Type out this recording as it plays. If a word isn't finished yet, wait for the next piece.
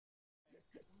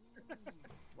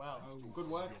Wow, good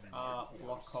work,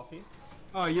 Lock Coffee.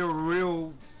 Oh, you're a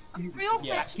real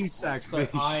Yeah, sack so bitch.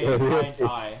 I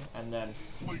die, and then...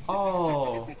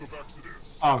 Oh!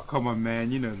 Oh, come on,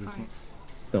 man. You know this one.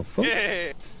 The fuck?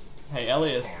 Hey,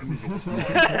 Elias.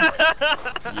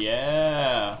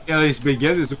 Yeah. Elias, big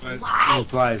get this one. Oh,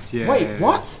 slice, yeah. Wait, yeah.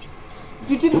 what?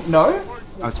 You didn't know?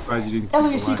 I'm surprised you didn't.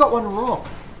 Elias, you got one wrong.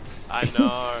 I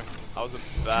know. I was a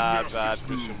bad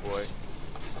fishing boy.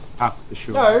 Ah, the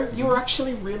sure. No, you were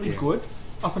actually really good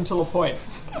up until a point.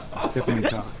 It's definitely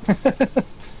tough.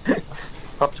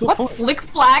 What's Flick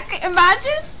Flack?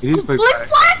 Imagine? It is Flick Flick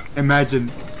Flack? Imagine.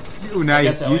 Now I you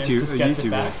guess Elias YouTube. just gets it YouTuber.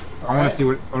 back. I want to see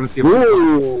what. I want to see what.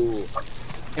 Ooh.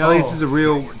 Elias is a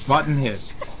real button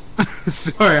hit.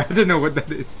 Sorry, I don't know what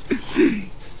that is.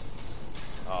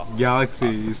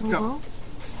 Galaxy. Stop.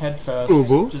 Head first,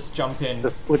 Ubu. just jump in. The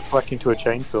flick flack into a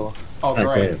chainsaw. Oh,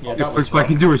 great. Okay. Yeah, that Flick was back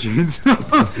fun. into a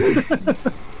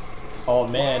chainsaw. Oh,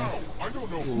 man.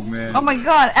 Oh man. Oh my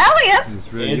god, Elias!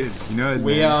 It's really It's... good. You know,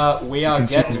 we man. are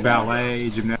Consumes getting there. ballet,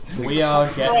 gymnastics. We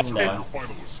are getting there.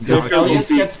 So if Galaxy. Elias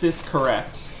gets this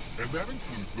correct... And that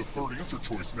includes the third answer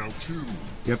choice now, too.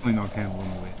 Definitely not Cannibal in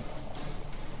the way.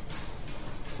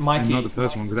 And Mikey... not the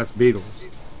first one, because that's Beatles.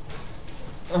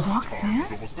 Roxanne?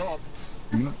 It's almost up.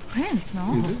 Prince,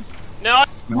 no? Is it? No!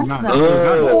 No, What no. the- It was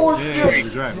not. Oh, Yeah, yes. he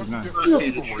was right. It was not.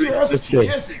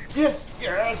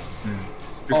 Yes!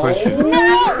 Good question.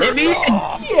 Let me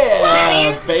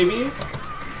Yeah, baby!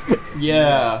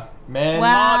 Yeah, man. Did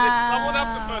Wow. someone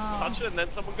have to first touch it and then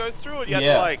someone goes through it? You had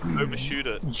Yeah. to like overshoot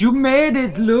it. You made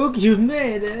it, Luke. You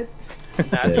made it.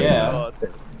 That's Yeah. God.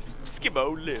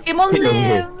 Skimmo live. Skimmo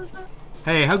lives!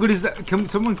 Hey, how good is that? Can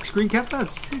someone screen cap that?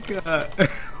 Sick. Yeah,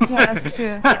 that's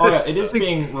true. Oh yeah, it is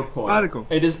being recorded. Article.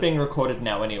 It is being recorded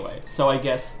now anyway. So I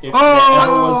guess if Oh! there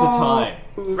ever was a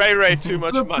time... Ray, too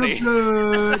much money.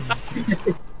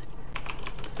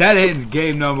 That ends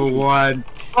game number 1.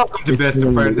 Welcome to Best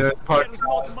of Friends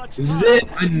podcast. Zip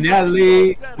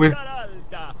finale with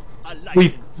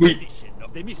we.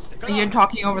 You're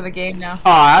talking over the game now.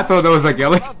 Oh, I thought that was like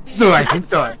Ellie. So I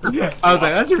thought. I was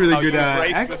like, that's a really Oh, good you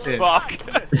racist accent.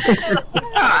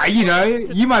 fuck. You know,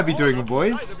 you might be doing a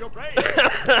voice.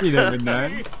 You never know.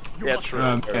 Yeah, true.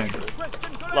 Thanks.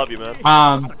 Love you, man.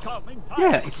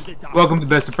 Yes. Welcome to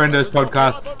Best of Friendos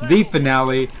podcast, the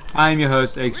finale. I'm your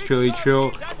host, X Truly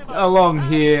Trill, along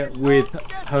here with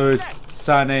host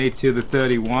Sane to the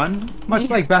 31, much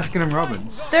like Baskin and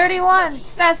Robbins. 31!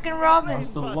 Baskin That's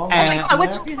Robbins! the Oh longest... my god,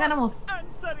 which of these animals?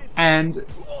 And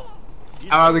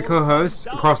our other co-host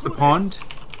across the pond,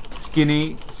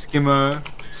 Skinny Skimmer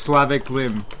Slavic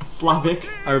Limb, Slavic.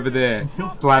 over there.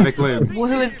 Slavic Limb. Who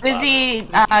is busy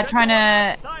trying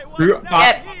to Who-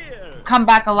 come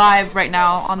back alive right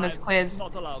now on this quiz.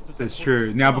 That's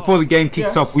true. Now, before the game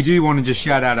kicks off, we do want to just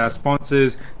shout out our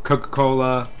sponsors: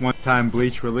 Coca-Cola, one-time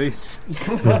bleach release.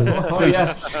 Oh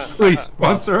yeah. Please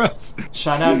sponsor us.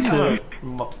 Shout out to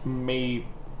me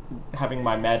having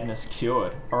my madness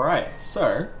cured. Alright,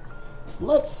 so...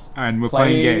 Let's And we're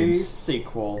play playing games.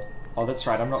 sequel. Oh, that's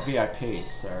right, I'm not VIP,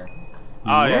 so...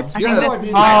 Oh, yeah. Let's I go. think Yeah. this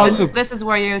is, Oh, look. this is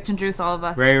where you introduce all of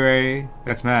us. Ray,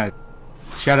 that's mad.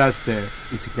 Shout outs to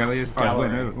isekai. Oh, Gallery.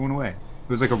 wait, no, it went away. It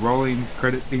was like a rolling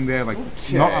credit thing there, like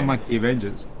Okay. not unlike the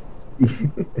Avengers.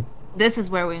 This is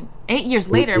where we... 8 years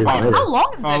later? years Wait, later. how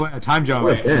long is Oh, this? wait, a time jump.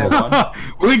 Wait, hold on.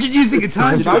 We're introducing a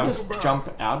time Did jump. I just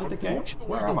jump out of the game?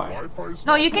 Where am I?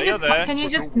 No, you can Yeah, just... there. Can you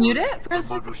just mute it for a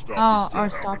second? Oh, or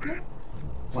stop it?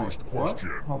 First What?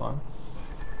 question. Hold on.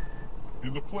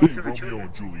 In the play Romeo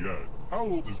and Juliet, how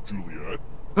old is Juliet?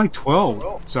 Like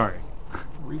 12. Sorry.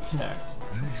 Reconnect.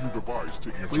 Use your device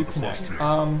to answer the question.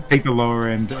 Reconnect. Take the lower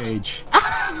end age.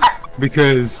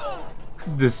 Because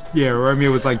this,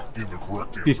 Romeo was like In the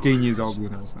correct answer 15 years is, older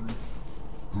than us. I think.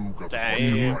 Who got the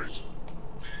Damn. question right?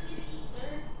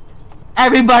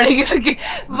 Everybody...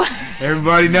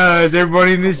 Everybody knows,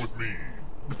 everybody in this With me.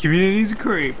 community's a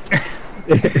creep.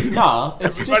 Nah,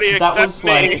 it's Everybody just that was except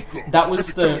me. like that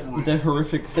was the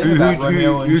horrific thing about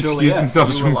Romeo and who Juliet. excused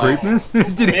themselves You from were like, creepness?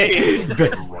 Did Me.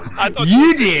 I thought You she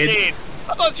was did. 15.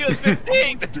 I thought she was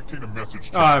 15. Dictate a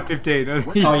message to 15.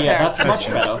 Oh yeah, that's much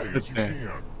Say better. as That's you fair.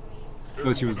 can.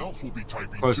 Thought she was Everyone else will be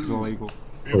typing close to too. the legal.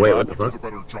 If Oh, wait, anyone what the does a fuck?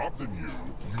 better job than you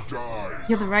die.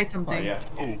 You have to write Oh something. yeah.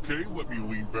 Okay, let me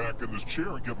lean back in this chair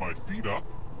and get my feet up.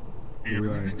 And we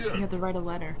Right. You begin. have to write a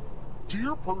letter.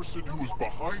 Dear person who was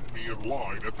behind me in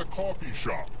line at the coffee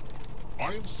shop,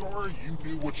 I am sorry you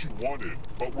knew what you wanted,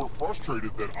 but were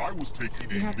frustrated that I was taking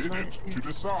You a have to write minute it, to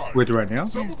decide. Wait, right now?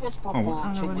 Some of us prefer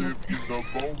wow. to Oh, no, live in the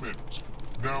moment.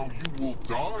 Now you will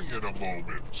die in a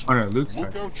moment. Oh no, Luke's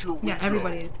Look back. out your window. Yeah,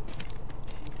 everybody is.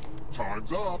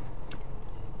 Time's up.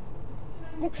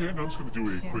 Okay, now I'm just gonna do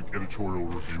a quick editorial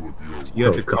review of you. You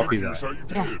have to copy Here's that. how you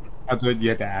Yeah. did. I thought you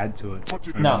had to add to it. What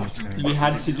did No, you you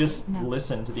had to just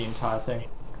listen to the entire thing.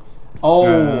 Oh,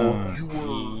 You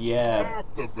were yeah,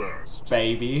 not the best.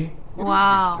 baby. What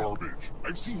Wow. is this garbage?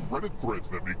 I've seen Reddit threads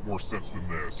that make more sense than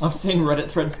this. I've seen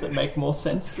Reddit threads that make more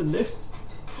sense than this.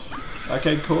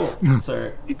 Okay, cool.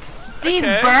 So, These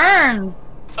Okay. burns.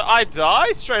 So I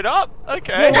die straight up?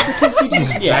 Okay. yeah, because you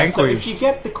did. Yeah, so if Vanquished. you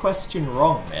get the question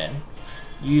wrong, man,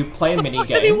 you play a mini What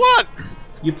did he game. want?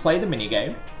 You play the mini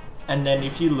game, and then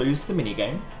if you lose the mini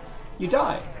game, you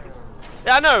die.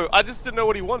 Yeah, I know. I just didn't know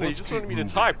what he wanted. He just wanted me to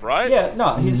type, right? Yeah,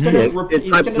 no, he's gonna Yeah, it's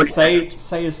he's like- gonna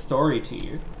say a story to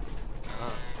you.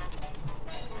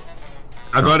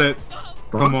 I got it.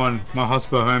 Come on, my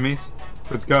hospo homies.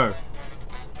 Let's go.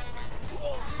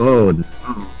 Oh, no.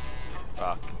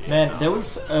 Fuck. Yeah. Man, there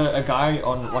was a guy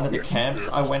on one of the camps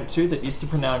I went to that used to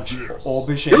pronounce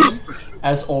aubergine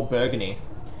as aubergine.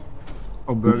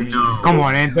 Oh, burgundy. Come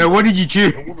on, Anto. What did you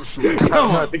choose?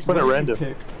 No, I think it's at random.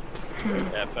 Pick.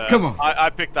 Yeah, fair. Come on. I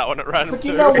picked that one at random But too.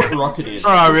 you know what rocket is.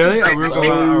 Oh, This really? is I will so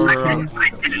go-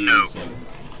 confusing.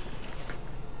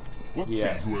 Let's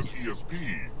Yes. see who has ESP.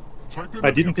 Type in I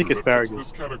an didn't think answer that fits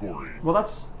asparagus. this category. Well,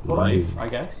 that's life, I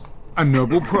guess. A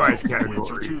Nobel Prize Answer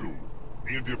category. two.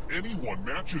 And if anyone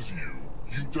matches you,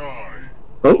 you die.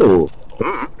 Oh.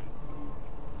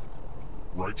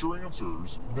 Write your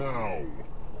answers now.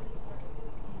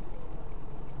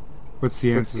 What's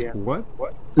the answer? What?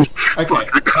 Okay,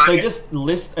 so just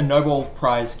list a Nobel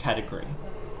Prize category.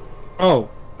 Oh,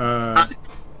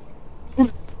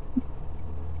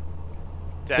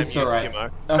 Damn It's you, alright.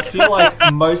 Skimmo. I feel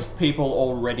like most people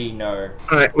already know.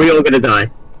 Alright, we all gonna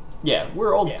die. Yeah,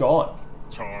 we're all gone.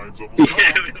 Time's almost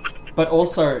up. But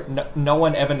also, no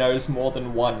one ever knows more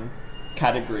than one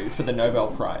category for the Nobel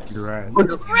Prize. you're right.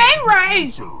 Brain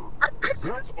race. Answer.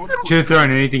 That's Should have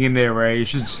thrown anything in there, Ray. You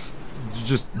should just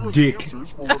Here's dick. the answers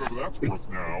for whatever that's worth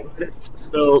now.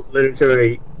 So,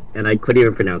 literary, and I couldn't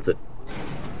even pronounce it.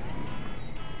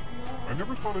 I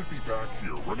never thought I'd be back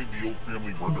here running the old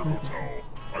family murder hotel.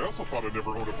 I also thought I'd never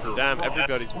own a pair of Damn, Crocs.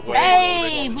 everybody's way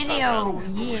Hey, more video.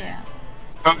 easily. Yeah.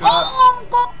 Oh,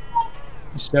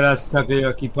 God. Shout out to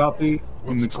Takoyaki Poppy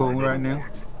in the Let's try call right another now.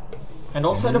 one. And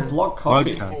also to block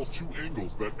coffee. Podcast. Call two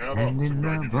angles that add up And to in the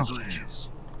 90 box. degrees.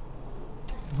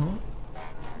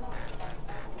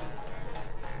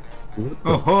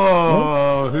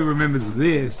 Oh, who remembers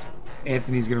this?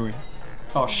 Anthony's gonna win.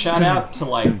 Oh, shout out to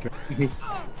like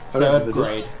third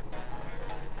grade.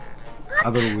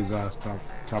 I thought it was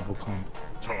Sabo Comp.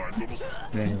 Time's almost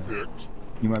Anyway, picked.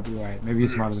 you might be right. Maybe you're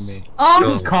smarter than me.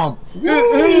 Oh, Comp.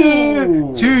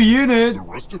 Ooh. 2 unit. The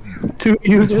rest of you.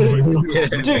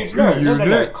 Dude,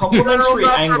 no. Complementary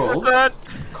angles. 100%.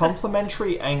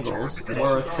 Complementary angles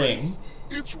were a thing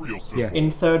It's real simple. Yes. in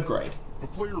third grade. The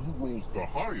player who rolls the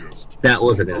highest. That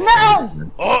wasn't it.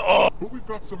 no. But we've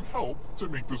got some help to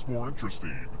make this more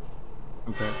interesting.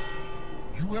 Okay.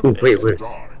 You have Oh, an wait, extra wait.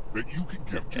 die that you can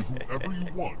give to whoever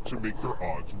you want to make their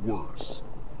odds worse.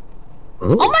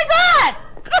 Oh my God.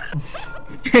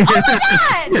 Oh my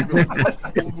God. There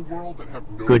are people in the world that have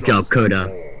no Good job, dice Coda. at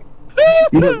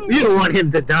all. You don't want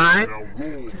him to die. Now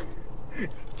roll.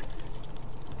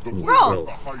 The player Roll. with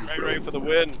the highest Get ready roll. for the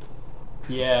win.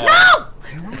 Yeah. No.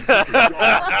 You really think they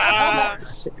die?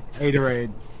 Nice.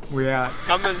 Haterade. We out.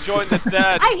 Come and join the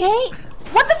dead. I hate.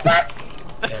 What the fuck?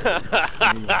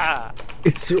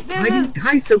 It's so, why do you is-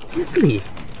 die so quickly?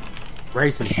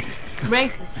 Racist.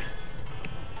 Racist.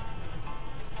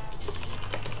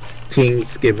 King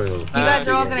Skimmo. You guys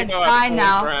are all gonna You know I die pulled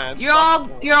now. grand. You're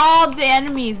all the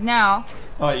enemies now.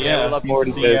 Oh yeah. we'll I'm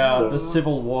already dead, so- The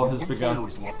civil war has One player begun.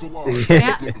 is left alive.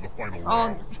 Yeah. Go to the final All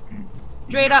round.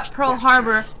 straight up Pearl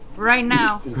Harbor right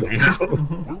now.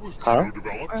 Where was Huh? Judo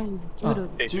developed?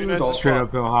 Hey, who Dude, knows? all Straight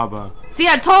up Pearl Harbor. See,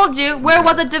 I told you. Where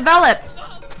was it developed?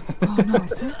 Oh no.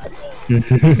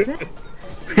 Is it?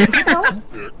 Is it though?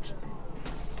 Picked.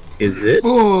 Is it?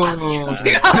 Oh. Ghost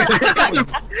got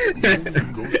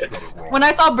it wrong. When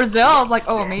I saw Brazil, I was like,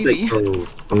 oh, Like, maybe. oh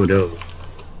no.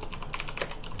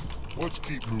 Let's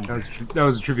keep moving. That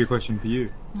was a trivia question for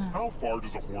you. How far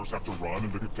does a horse have to run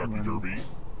in the Kentucky Derby?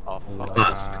 Oh, fuck.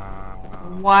 Fast.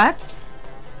 What?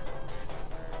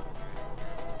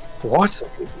 What?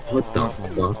 What's that?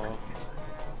 Well,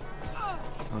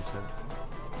 That's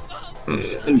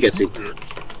it. I'm guessing.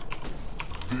 Picked.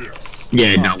 This.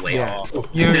 Yeah, no way. Yeah.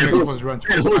 You know the was run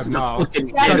That horse 25 is not miles. fucking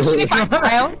Yeah, that horse- 25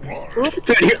 miles.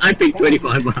 Why? I think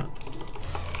 25 miles.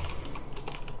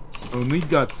 Only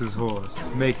Guts' horse,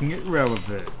 making it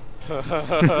relevant. Play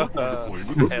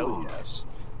with the Hell mirrors.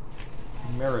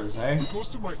 mirrors, eh? The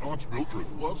ghost of my Aunt Mildred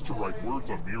loves to write words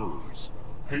on mirrors.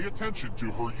 Pay attention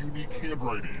to her unique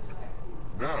handwriting.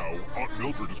 Now, Aunt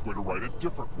Mildred is going to write a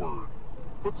different word,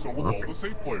 but so will all the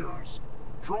safe players.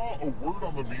 Draw a word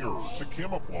on the mirror to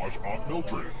camouflage Aunt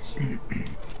Mildred's.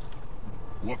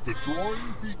 Let the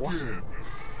drawing begin.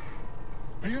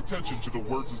 Pay attention to the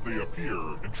words as they appear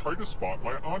and try to spot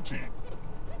my auntie.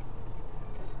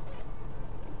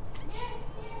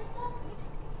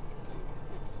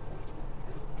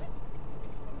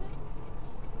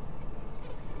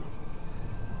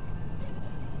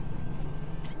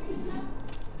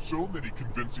 So many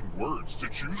convincing words to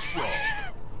choose from.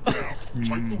 Now, type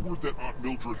the word that Aunt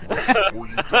Mildred wrote or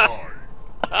you die.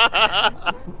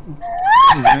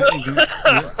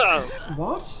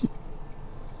 What?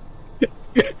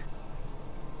 You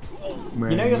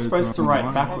know you're supposed to write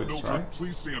Aunt backwards, Mildred, right?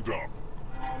 please stand up.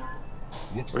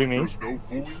 Looks What do like you mean? there's no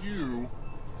fooling you.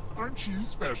 Aren't you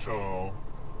special?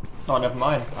 Oh, never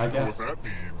mind, I You know what guess. that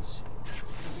means.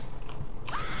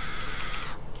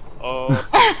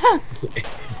 Oh,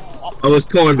 I was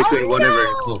torn between whatever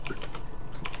and Coke.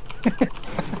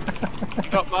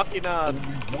 got Makinad.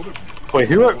 Only one of you. Wait,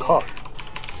 who wrote cock?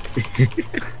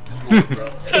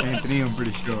 Anthony, I'm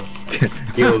pretty sure.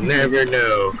 You'll never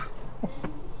know.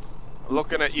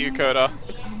 Looking at you, Coda.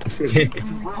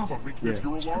 Congrats on making it here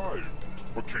alive.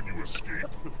 But can you escape?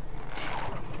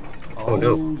 Oh,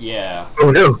 no. Yeah. Oh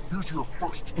no! Here's your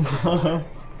first.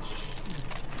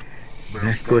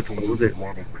 Mascots older.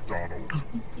 Ronald McDonald.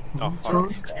 Oh,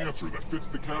 Type each answer that fits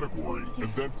the category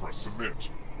and then press submit.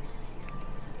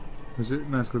 Was it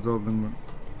mascots older than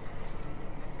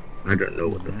I don't know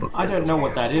what the fuck. I don't know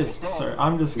what that is, so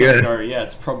I'm just Yeah. gonna go, yeah,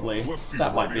 it's probably, Let's see that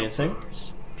the might right be a thing.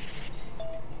 answers.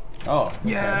 Oh, okay.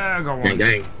 Yeah, I got Gang one.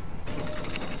 gang.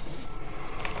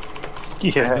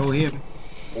 Yeah. Know him.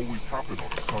 Always happen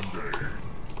on a Sunday.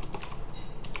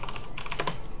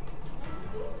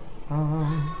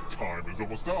 Time is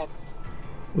almost up.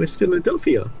 Where's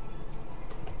Philadelphia?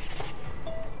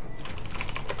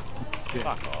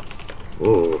 fuck off.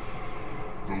 Oh.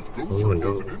 Those ghosts Oh, are no.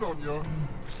 closing in on ya.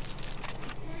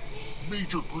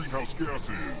 Major greenhouse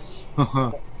gases.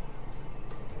 Haha.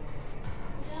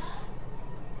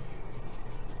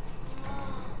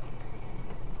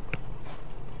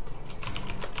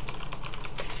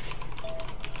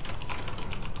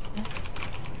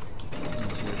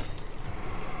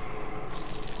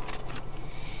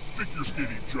 Figure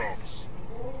skating jumps.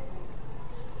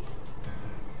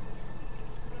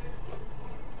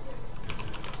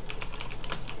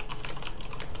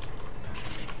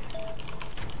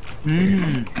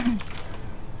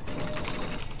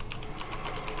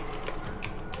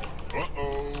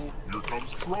 Uh-oh, here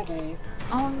comes trouble.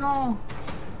 Oh no.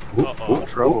 Uh-oh.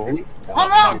 Trouble.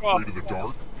 Oh no! Afraid of the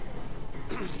dark?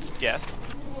 Yes.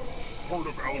 Part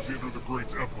of Alexander the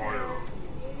Great's empire.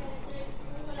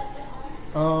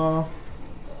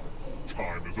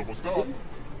 Time is almost up.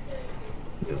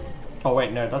 Oh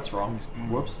wait, no, that's wrong.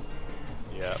 Whoops.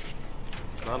 Yeah.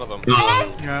 None of them.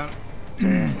 Yeah.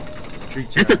 Trick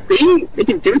That's a challenge. thing? They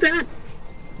can do that?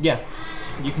 Yeah,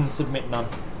 you can submit none.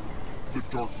 The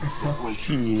darkness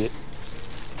approaches. Shit.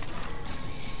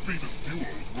 Famous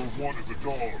duos where one is a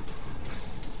dog.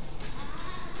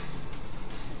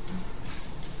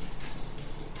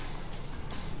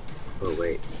 Oh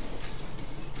wait.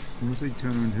 Unless they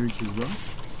turn on Hooch as well,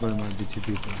 but it might be two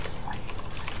people.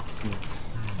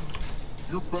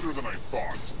 You're better than I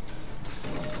thought.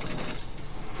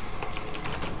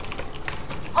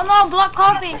 Oh no, block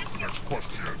coffee! Comes the next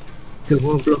question. Come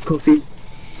on, block coffee.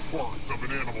 Parts of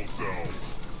an animal cell.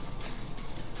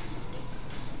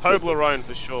 Toblerone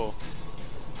for sure.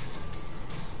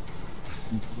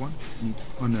 Need one?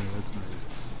 Oh no, that's not it.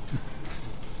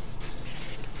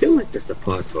 I feel like there's a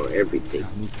part for everything. Yeah, I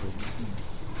need one.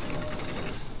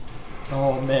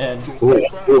 Oh man. Oh,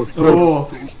 oh,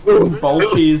 Oh,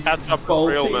 bolties, Catch up for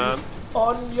real, man. bolties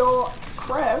on your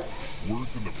crab.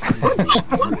 Words in the preamble of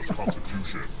the U.S.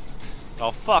 Constitution.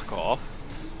 Oh, fuck off.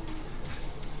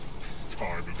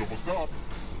 Time is almost up.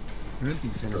 I don't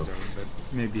think Santa's over, but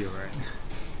maybe you're right.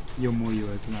 You're more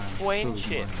US than I am. Queen Probably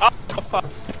shit. fine. Oh, fuck.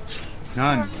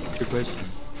 None. Good question.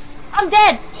 I'm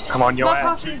dead! Come on, your Block ass.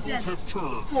 coffee is Tables dead. have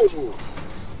turned.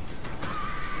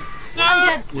 I'm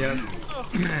dead. Yeah.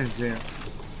 Yeah.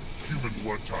 Human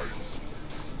blood types.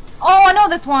 Oh, I know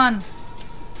this one!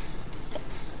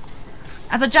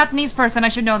 As a Japanese person, I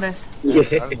should know this. Yeah. I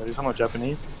don't know, you're talking about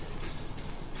Japanese?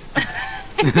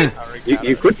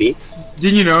 You could be.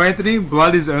 Didn't you know, Anthony?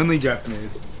 Blood is only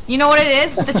Japanese. You know what it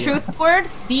is? The truth word?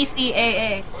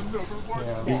 BCAA.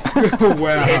 Another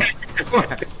life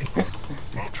Wow.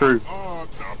 True. not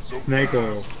so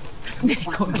Neko. fast.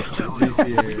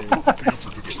 DCA. Answer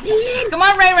to this question. Come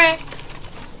on, Ray Ray!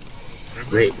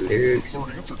 Great lyrics. Third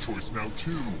answer choice now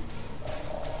too.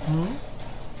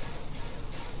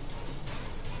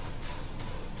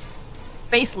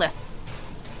 Facelifts.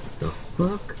 The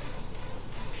fuck?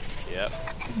 Yep.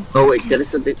 Oh wait, did I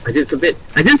submit? I did submit!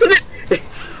 I did submit!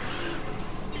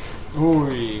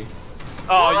 Ooh.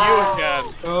 Oh, you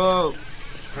again. Oh,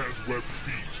 Has webbed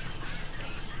feet.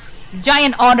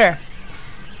 Giant otter.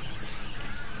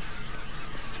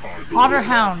 Time. Otter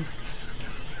hound.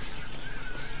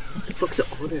 What the fuck's an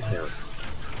order now?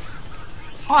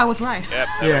 Oh, I was right. Yep.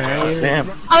 yeah,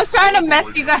 Damn. I was trying to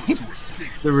mess you guys. To escape.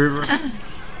 the river.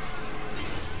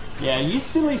 Yeah, you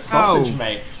silly sausage, Ow.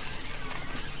 mate.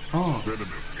 Oh.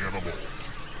 Venomous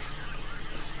animals.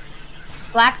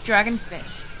 Black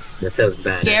dragonfish. That sounds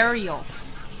bad. Gharial.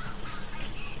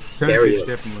 Stonefish Scary.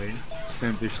 definitely.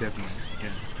 Stonefish definitely.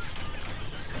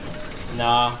 Yeah.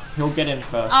 Nah, he'll get in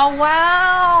first. Oh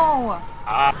wow!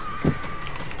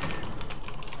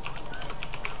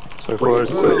 So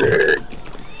close.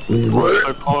 What?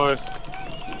 So close.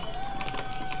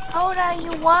 Oda,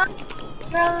 you won.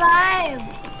 You're alive.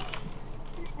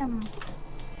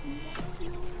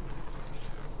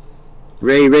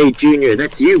 Ray Jr.,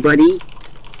 that's you, buddy!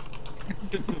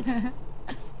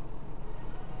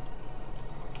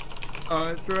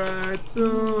 I tried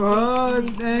so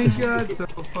hard and got so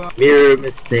far. Mirror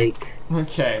mistake.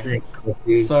 Okay. That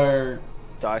coffee. So.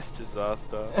 Dice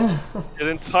disaster.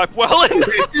 Didn't type well enough.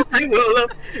 I will.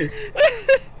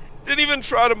 Didn't even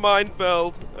try to mind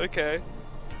meld. Okay.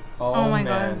 Oh, my god,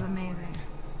 man. that's amazing.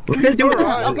 We're gonna do it.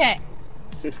 Okay.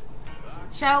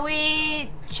 Shall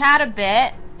we chat a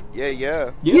bit?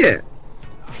 Yeah. Yeah.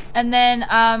 And then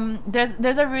there's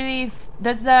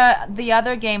the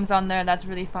other games on there that's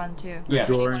really fun too. Yes.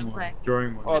 Drawing Play. one.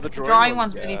 Drawing one. Oh, the Drawing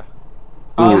one's one's really. yeah.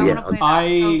 Oh, Um, yeah. wanna play that.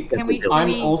 I So can we? I'm can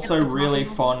we also get the really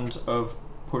drawing? fond of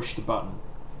push the button.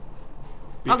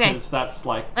 Okay. Because that's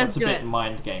like Let's that's a do bit it.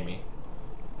 mind gamey.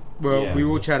 Well, Yeah. we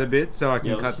will chat a bit, so I can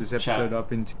Yeah, cut let's this just chat. episode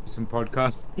up into some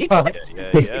podcast. Yeah.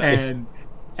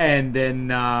 and then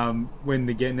when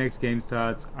the next game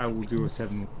starts, I will do a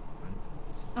 7.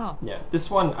 Oh. Yeah,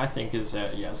 this one I think is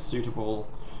suitable.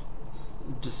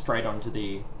 Just straight onto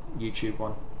the YouTube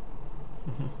one.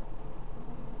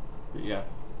 But yeah.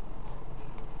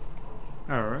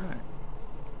 All right.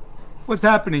 What's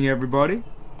happening, everybody?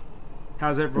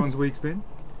 How's everyone's week's been?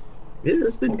 Yeah,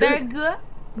 it's been Very good.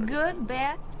 good. Good.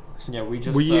 Bad. Yeah, we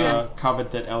just We-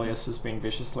 covered that Elias has been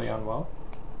viciously unwell.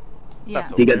 Yeah.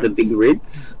 That's You got the big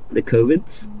rids, the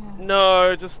COVIDs.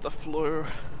 No, just the flu.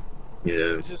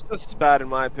 Yeah. It's just bad in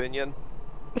my opinion.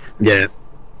 Yeah.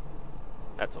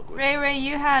 That's all good. Ray,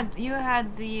 you had the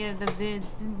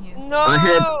vids, didn't you?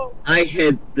 No. I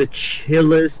had the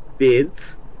chillest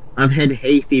bids. I've had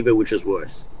hay fever, which is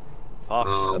worse. Fuck.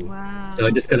 Wow. So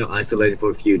I just kind of isolated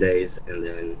for a few days, and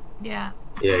then Yeah.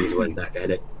 just went back at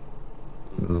it.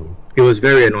 It was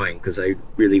very annoying because I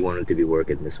really wanted to be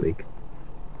working this week.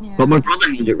 Yeah. But my brother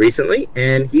had it recently,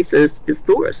 and he says it's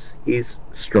Taurus. He's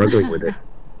struggling with it.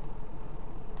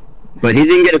 But he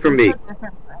didn't get it from It's me. so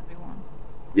different for everyone.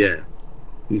 Yeah.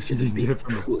 He's just a Didn't get big it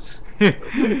from me. puss.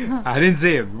 I didn't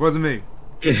see him. It wasn't me.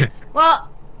 Yeah. Well,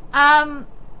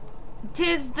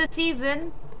 tis the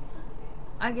season,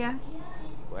 I guess.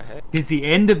 It's the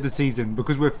end of the season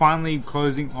because we're finally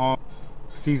closing off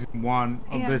season 1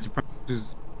 of Yeah. Best of Friends.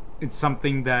 Because it's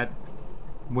something that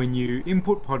when you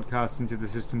input podcasts into the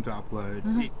system to upload,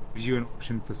 it gives you an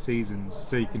option for seasons,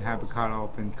 so you can have a cut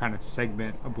off and kind of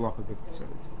segment a block of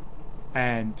episodes.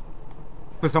 And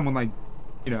for someone like,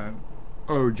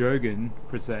 Jogan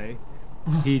per se,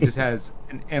 he just has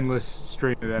an endless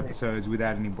stream of episodes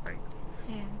without any breaks.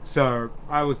 Yeah. So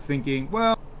I was thinking,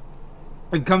 well,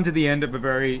 we've come to the end of a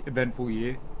very eventful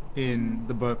year in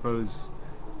the BOFO's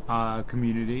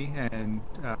community and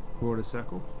broader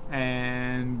circle.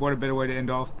 And what a better way to end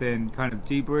off than kind of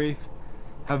debrief,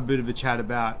 have a bit of a chat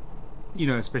about,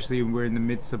 especially when we're in the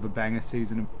midst of a banger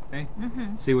season of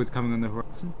anime, see what's coming on the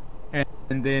horizon,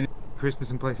 and then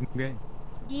Christmas and play some game.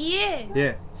 Yeah.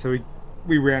 Yeah, so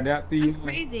we round out the. That's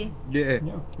crazy. Yeah.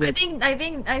 I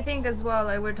think as well.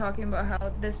 Like we're talking about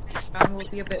how this time we'll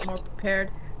be a bit more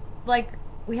prepared. Like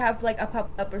we have like a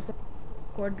pop-up or something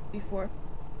recorded before,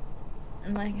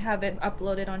 and like have it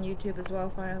uploaded on YouTube as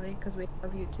well. Finally, because we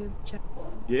have YouTube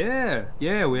channel.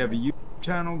 Yeah, we have a YouTube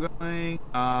channel going.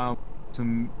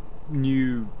 Some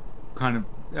new kind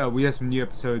of we have some new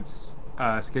episodes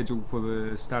scheduled for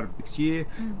the start of next year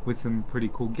with some pretty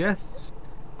cool guests.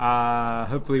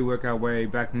 Hopefully work our way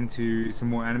back into some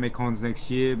more anime cons next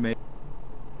year. Maybe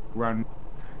run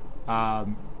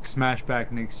Smash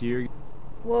back next year.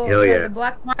 Whoa! Hell yeah. The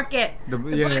black market. The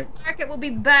Black market will be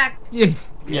back. Yeah,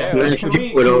 Yeah, Yeah. can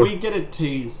we get a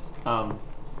tease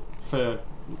for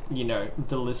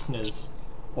the listeners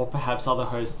or perhaps other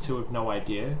hosts who have no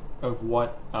idea of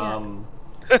what we're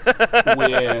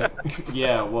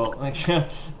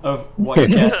of what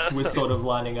guests we're sort of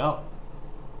lining up.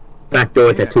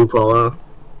 Backdoor tattoo parlor.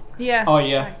 Yeah. Oh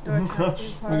yeah, Backdoor tattoo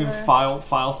we can parlor.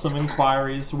 file some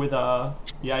inquiries with Yayoi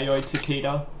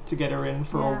Takeda to get her in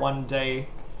for a 1-day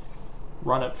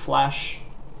run at Flash.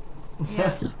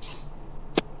 Yeah.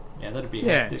 Yeah, that'd be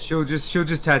Yeah, hectic. she'll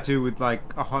just tattoo with like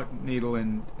a hot needle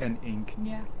and ink,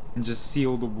 Yeah. and just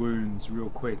seal the wounds real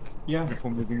quick Yeah.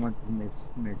 before moving on to the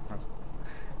next task.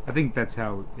 I think that's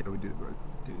how we do the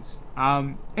tattoos.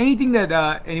 Anything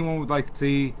that anyone would like to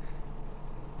see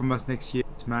from us next year,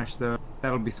 Smash, though,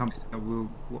 that'll be something that will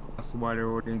ask the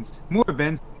wider audience. More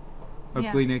events,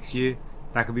 hopefully next year.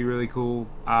 That could be really cool,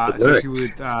 especially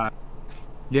with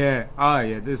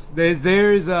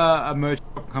There's a merch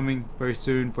shop coming very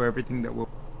soon for everything that will.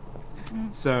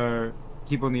 So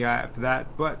keep on the eye out for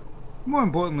that. But more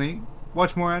importantly,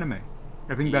 watch more anime.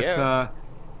 I think that's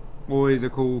always a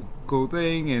cool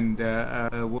thing. And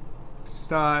we'll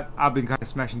start. I've been kind of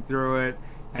smashing through it,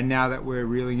 and now that we're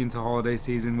really into holiday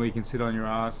season, where you can sit on your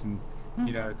ass and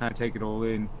kind of take it all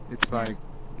in. It's like,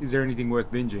 is there anything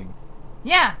worth binging?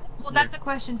 Yeah. Well, that's a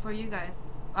question for you guys.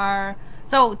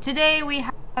 So today we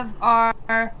have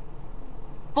our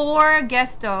 4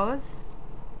 guestos.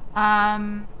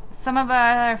 Some of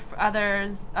our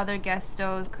other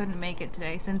guestos couldn't make it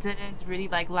today since it is really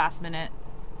like last minute.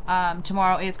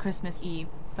 Tomorrow is Christmas Eve,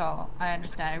 so I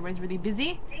understand everybody's really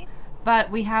busy.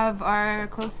 But we have our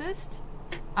closest,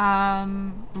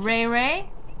 Ray Ray,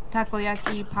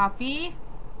 Takoyaki Poppy,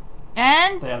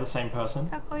 and They are the same person.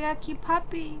 Takoyaki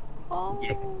Poppy. Oh.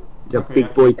 Yeah. The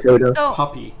big boy Coda. So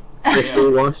Puppy.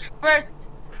 Crystal wash.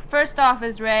 first off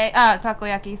is Ray.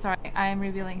 Takoyaki. Sorry, I am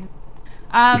revealing.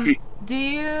 Is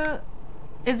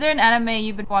there an anime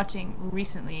you've been watching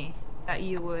recently that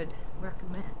you would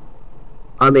recommend?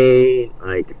 I mean,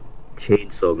 like,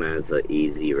 Chainsaw Man's an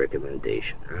easy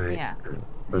recommendation, right? Yeah.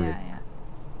 Right. Yeah.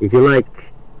 If you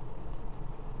like,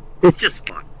 it's just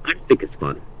fun. I think it's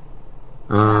fun.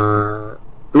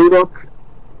 Blue Lock.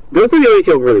 Those are the only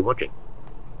two I'm really watching.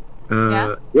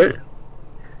 Yeah? Yeah.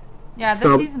 Yeah, this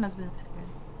Some- season has been really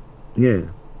good. Yeah.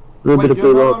 A little bit of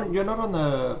Blue Lock. You're not on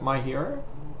the My Hero?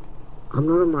 I'm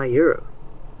not on My Hero.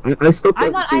 I stopped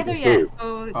I'm after not season either 2. yet,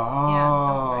 so yeah.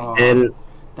 Oh. Don't worry. And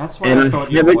That's what and I I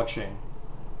thought you were haven't- watching.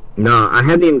 no, I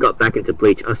haven't even got back into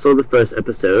Bleach. I saw the first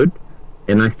episode,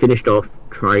 and I finished off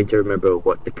trying to remember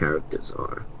what the characters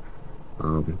are.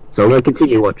 So I'm gonna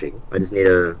continue watching. I just need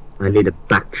to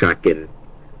backtrack and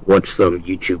watch some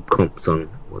YouTube comps on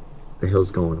what the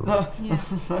hell's going on.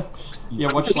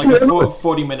 Yeah. Watch like a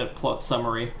 40-minute plot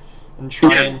summary and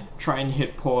try and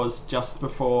hit pause just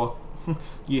before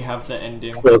you have the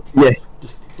ending. So, yeah.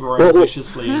 Just throw it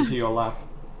viciously into your lap.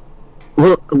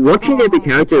 Well, watching every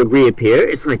character reappear,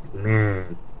 it's like,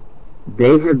 man,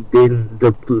 they have been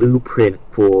the blueprint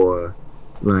for,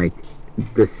 like,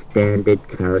 the standard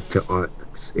character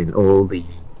arcs in all the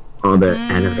other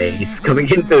animes coming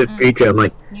into the future. I'm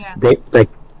like, Yeah.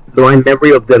 my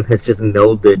memory of them has just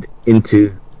melded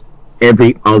into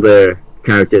every other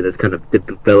character that's kind of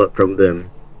developed from them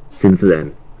since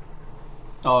then.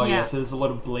 Oh Yeah. yes, there's a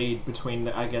lot of bleed between,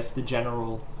 the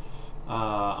general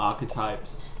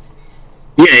archetypes.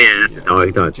 Yeah, that's the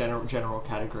archetypes. General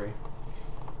category.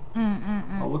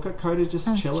 Oh, look at Coda just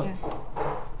That's chilling. true.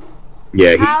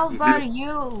 Yeah, How about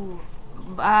you?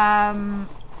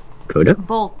 Coda?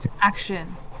 Bolt action.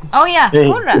 Oh yeah,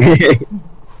 Kura.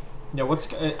 Yeah,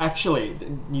 what's actually?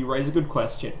 You raise a good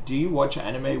question. Do you watch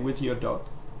anime with your dog?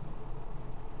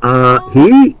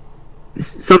 He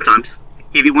sometimes,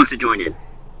 if he wants to join in.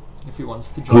 If he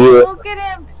wants to join, Look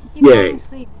at him. He's Yeah. falling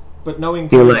asleep. but knowing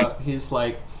He'll, Coda, like- he's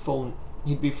like full.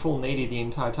 He'd be full needy the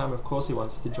entire time. Of course, he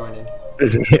wants to join in.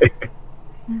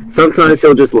 Sometimes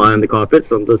he'll just lie on the carpet.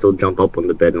 Sometimes he'll jump up on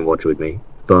the bed and watch with me.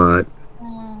 But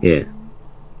yeah,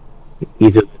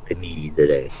 he's a bit needy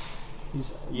today.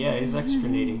 He's extra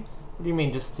needy. What do you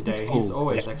mean just today? That's He's cool.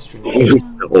 always extra needy. He's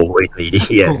always needy.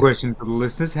 Yeah. Cool question for the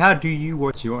listeners: how do you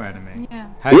watch your anime? Yeah.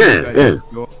 How do Yeah, you guys yeah. watch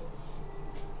your-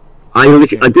 I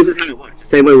literally, this is how it works.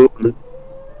 Same way I'm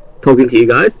talking to you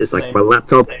guys. It's like Same. my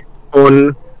laptop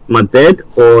on my bed,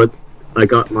 or I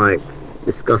got my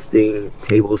disgusting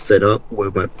table set up where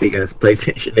my big ass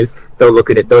PlayStation is. Don't look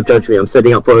at it. Don't judge me. I'm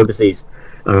setting up for overseas.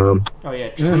 Oh yeah,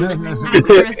 true.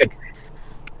 Asterisk.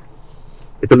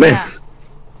 It's a mess.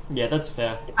 Yeah, that's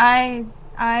fair. I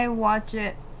watch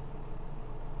it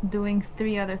doing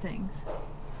 3 other things.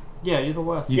 Yeah, you're the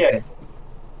worst. Yeah.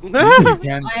 You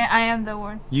can. I am the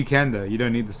worst. You can though. You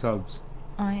don't need the subs.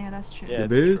 Oh yeah, that's true. Yeah.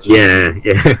 The bitch. Yeah.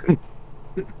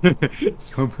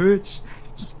 Your bitch.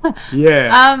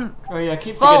 Yeah. Oh yeah, I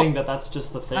keep Well- forgetting that that's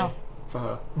just the thing Oh. for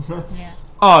her. Yeah.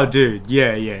 Oh, dude.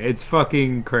 Yeah. It's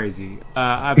fucking crazy.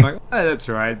 I'm like, oh, that's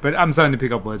right. But I'm starting to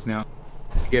pick up words now.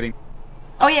 Getting.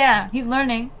 Oh yeah, he's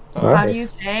learning. Oh, How do you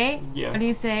Nice. say? Yeah. How do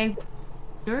you say?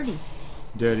 Dirty.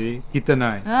 Dirty.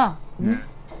 Hitanai. Oh. Yeah.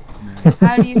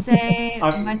 How do you say?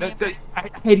 I've- my name? I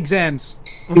hate exams.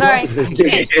 Sorry.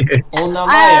 Excuse.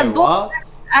 Onamae wa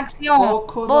Action.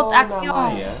 Boku Both no action.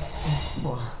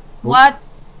 namae.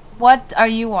 What are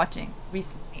you watching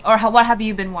recently, or what have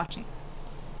you been watching?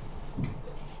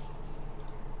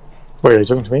 Wait, are you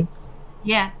talking to me?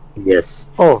 Yeah. Yes.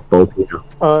 Oh, Both, you know.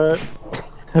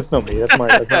 that's not me. That's my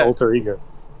alter ego.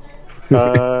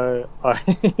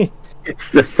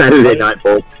 It's the Saturday night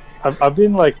both. I've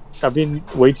been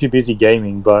way too busy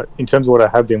gaming, but in terms of what I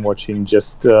have been watching,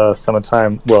 just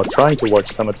summertime. Well, trying to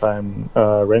watch summertime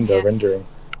rendering.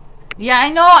 Yeah, I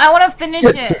know. I want to finish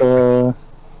it.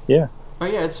 Yeah. Oh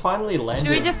yeah, it's finally landed.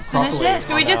 Should we just finish properly it?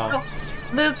 Should we on, just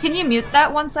go? Luke, can you mute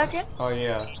that 1 second? Oh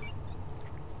yeah.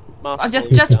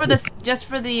 Just for this, just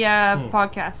for the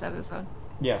podcast episode.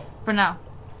 Yeah. For now.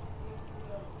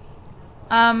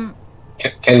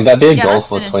 Can that be a Yeah, goal let's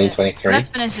for finish it. 2023? Let's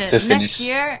finish it. To finish- Next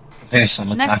year, Finish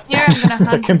summertime. next year I'm gonna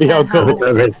 100% Can be our goal.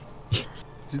 have-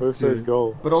 Both those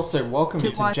goals. But also, welcome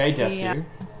To to watch Jay the, Desu,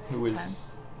 who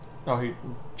is, who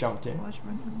jumped in.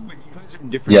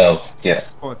 Different Yo, yeah.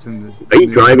 spots in the. Are you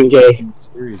driving, Jay?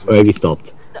 Series, Or have you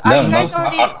stopped? Are No, you guys no,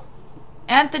 already?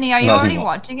 Anthony, are you not already anymore.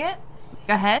 watching it?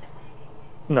 Go ahead.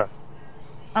 No.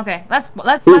 Okay, let's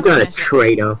Who's got a finish it.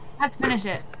 traitor? Let's finish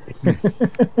it.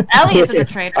 Elias is a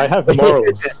traitor. I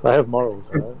have morals.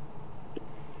 Alright?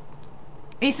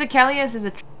 Isakelius is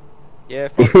a. Yeah,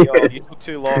 fuck y'all. You took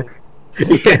too long. Yeah,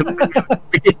 we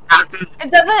just have to-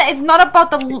 It doesn't. It's not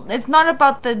about the. It's not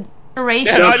about the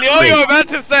duration. Yeah, I know you were about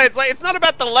to say. It's like it's not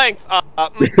about the length.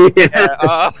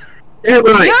 yeah, Yeah,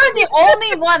 right. You're the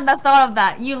only one that thought of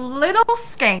that. You little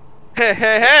skank.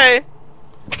 hey.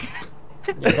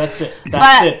 Yeah, that's it. But,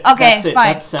 That's it. okay, That's it.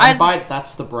 fine. That's soundbite.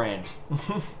 That's the brand.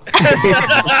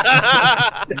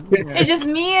 It's just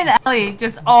me and Ellie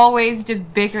just always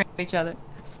just bickering at each other.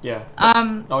 Yeah.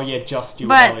 Um, Oh yeah, just you,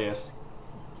 But- Elias.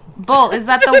 Bull, is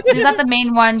that the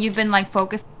main one you've been like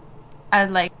focused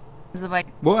at, like, in terms of like?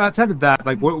 Well, outside of that,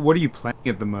 like, what are you playing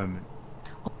at the moment?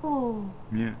 Oh,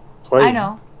 Yeah. Play. I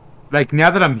know. Like now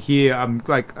that I'm here, I'm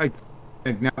like now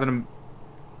that I'm.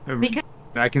 Because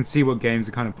I can see what games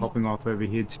are kind of popping off over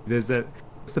here too. There's that.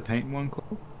 What's the paint one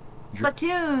called?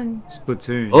 Splatoon.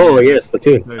 Splatoon. Oh, yeah,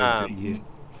 Splatoon. Very big here.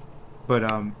 But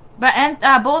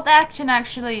But Bolt Action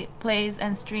actually plays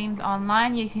and streams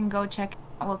online. You can go check.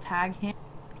 We'll tag him.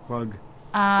 plug.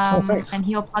 Thanks. And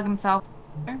he'll plug himself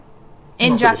in I'll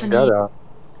put a Japanese. shout out.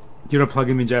 You don't plug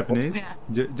him in Japanese?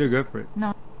 Yeah. Do go for it.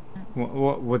 No.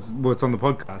 What's on the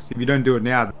podcast? If you don't do it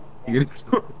now, then you're gonna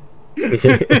do it.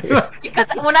 Because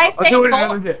when I I'll say do it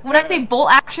another day. Bolt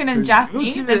Action in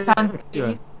Japanese, it sounds.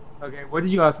 Yeah. Okay, what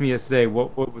did you ask me yesterday?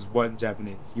 What was what in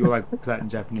Japanese? You were like, what's that in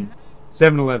Japanese?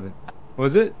 7-Eleven.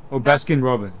 Was it? Or Baskin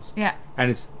Robbins? Yeah.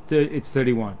 And it's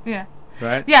 31, Yeah.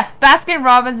 right? Yeah. Baskin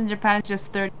Robbins in Japan is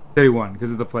just 30. 31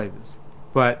 because of the flavors.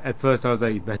 But at first I was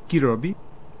like, Baskin Robbi?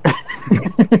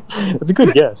 That's a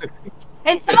good guess.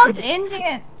 It sounds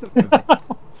Indian.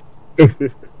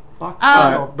 Fuck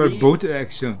But Boruto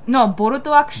Action. No,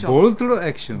 Boruto Action. Boruto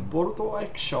Action. Boruto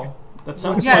Action. That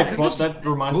sounds Yeah. like that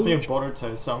reminds me of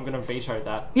Boruto, so I'm gonna veto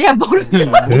that. Yeah, Boruto.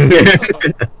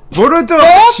 Boruto Bolt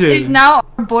Action! is now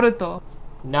Boruto.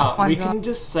 No, Oh my we God. can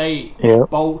just say Yeah.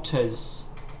 bolters.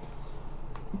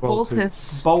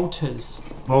 Boltus. Bolters.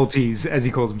 Bolties, as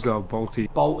he calls himself, Bolty.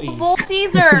 Bolties.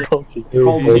 Bolties are. Bolties.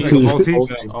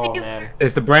 Bolties. Oh man.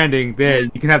 There's the branding there.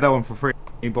 You can have that one for free.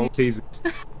 Bolties.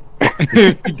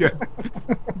 There you go.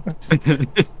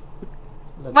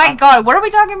 My God, what are we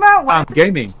talking about? What is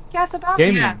Gaming. this podcast about?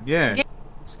 Gaming, Yeah. yeah.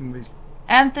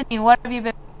 Anthony, what have you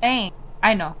been playing?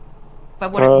 I know,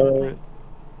 but what have you been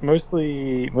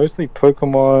playing? Mostly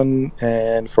Pokemon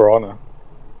and For Honor.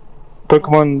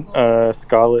 Pokemon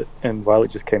Scarlet and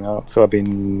Violet just came out, so I've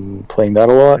been playing that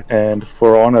a lot. And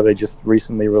For Honor, they just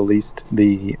recently released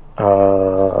the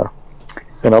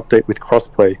an update with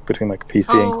crossplay between like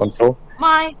PC and Oh. console.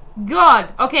 My God.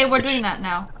 Okay, we're doing that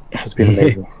now. It has been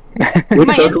amazing. Which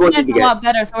My Pokemon did internet's you a get? lot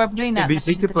better, so we're doing that. It'd be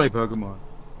sick to Anthony. play Pokemon.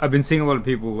 I've been seeing a lot of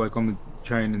people like on the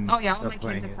train and Oh yeah, all stuff my kids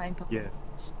playing are it. playing Pokemon. Yeah,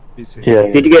 it's be sick. Yeah.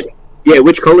 Did you get? Yeah,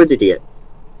 which color did you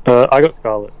get? I got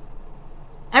Scarlet.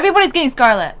 Everybody's getting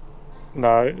Scarlet.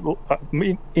 No,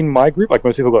 in my group, like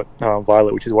most people got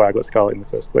Violet, which is why I got Scarlet in the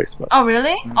first place. But Oh,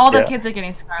 really? All the Yeah. kids are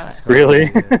getting Scarlet. really,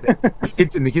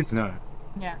 The kids know.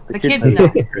 Yeah, The the kids kids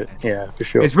know. yeah, for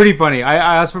sure. It's pretty funny. I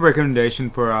asked for a recommendation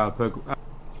for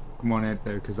Pokemon out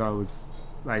there because I was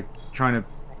like trying to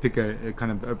pick a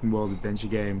kind of open world adventure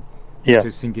game Yeah,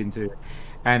 to sink into,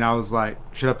 and I was like,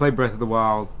 should I play Breath of the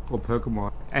Wild or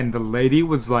Pokemon? And the lady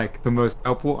was like the most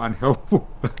helpful, unhelpful.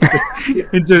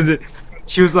 In terms of,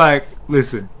 she was like,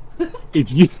 listen,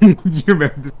 if you you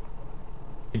remember this,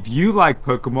 if you like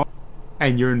Pokemon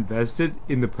and you're invested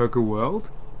in the Poke world,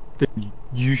 then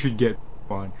you should get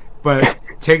one. But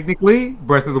technically,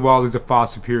 Breath of the Wild is a far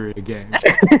superior game.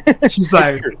 She's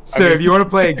like, so if you want to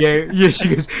play a game, yeah, she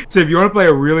goes, so if you want to play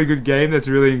a really good game that's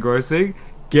really engrossing,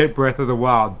 get Breath of the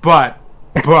Wild. But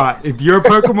if you're a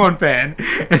Pokemon fan,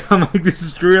 and I'm like, this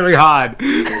is really hard.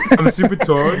 I'm super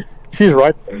torn. she's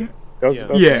right. Though. That was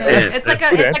Yeah. It's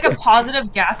like a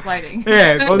positive gaslighting.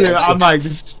 Yeah, well, yeah, I'm like,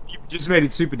 this you just made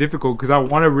it super difficult because I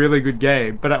want a really good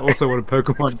game, but I also want a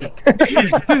Pokemon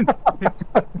game.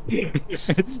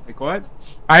 It's like, what?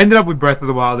 I ended up with Breath of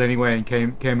the Wild anyway, and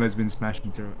Cam has been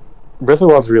smashing through it. Breath of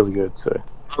the Wild's really good. So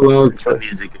Well, it's got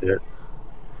music in it.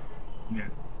 Yeah.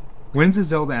 When's the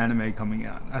Zelda anime coming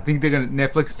out? I think they're gonna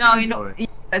Netflix. No, you know,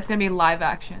 it's gonna be live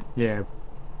action. Yeah,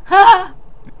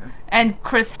 And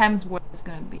Chris Hemsworth is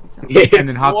gonna be. So. and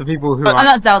then half the people who Oh, aren't.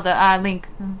 not Zelda. Link.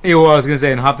 Yeah, well, I was gonna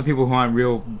say, and half the people who aren't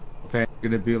real fans are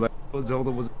gonna be like, "Oh,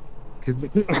 Zelda was." Cause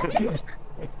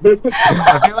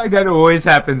I feel like that always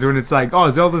happens when it's like, "Oh,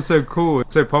 Zelda's so cool,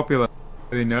 it's so popular."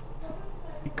 You know,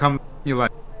 you're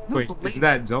like, Who's "Wait, Link? isn't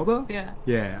that Zelda?" Yeah.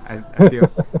 Yeah, I feel.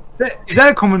 Is that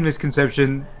a common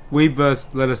misconception?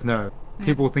 Weverse, let us know.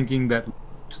 People thinking that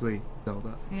actually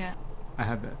Zelda. Yeah. I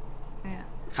have that. Yeah.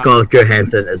 Scarlett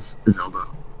Johansson as Zelda.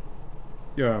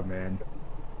 Oh man.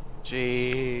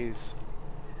 Jeez.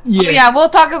 Oh, yeah, we'll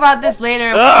talk about this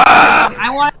later. I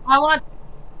want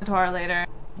to tour later.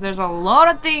 There's a lot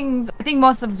of things. I think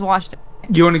most of us watched it.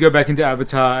 You want to go back into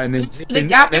Avatar and then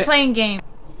Like, after playing game.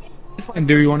 and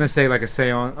do we want to say like a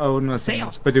seance? Oh, not a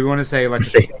seance, but do we want to say like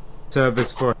a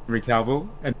service for Henry Cavill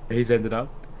and he's ended up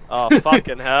Oh,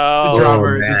 fucking hell. the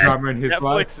drama in his Netflix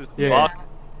life? is Yeah. fucked.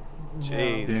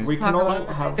 Jeez. Yeah. We can all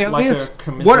have At like least,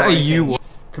 a what are you?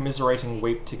 commiserating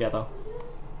weep together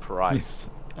Christ.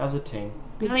 as a team.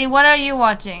 Billy, what are you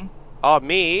watching? Oh,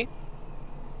 me?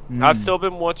 I've still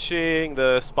been watching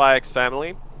the Spy X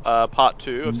Family, part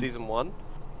 2 of season 1.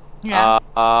 Yeah.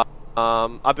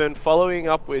 I've been following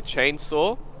up with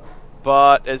Chainsaw,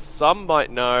 but as some might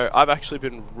know, I've actually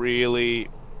been really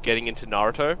getting into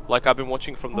Naruto. Like, I've been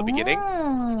watching from the beginning.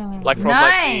 Like, from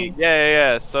nice. like the,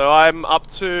 yeah. So I'm up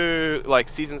to like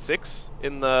season 6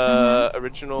 in the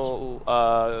original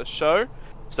show.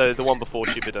 So the one before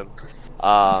Shippuden.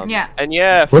 Yeah. And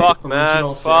yeah, What's fuck man,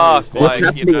 original fuck. series, What's Like, you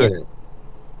happening know, in it?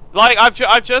 like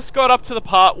I've just got up to the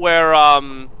part where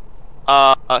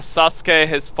Sasuke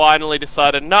has finally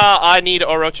decided, nah, I need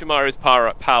Orochimaru's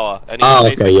power, and he Okay,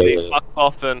 basically yeah. fucks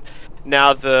off, and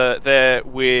now they're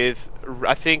with,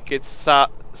 I think it's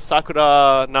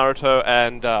Sakura, Naruto,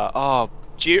 and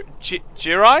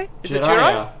Jirai? Is it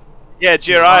Jirai? Yeah,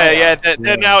 Jiraiya. Yeah,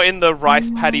 they're now in the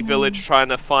rice paddy village trying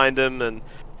to find him, and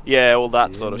yeah, all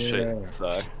that sort of shit.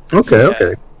 So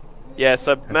Okay. yeah,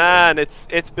 so man, it's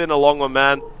been a long one,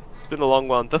 man. It's been a long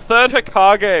one. The third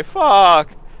Hokage,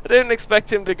 fuck. I didn't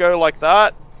expect him to go like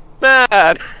that.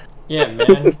 Man. Yeah,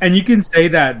 man. And you can say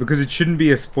that because it shouldn't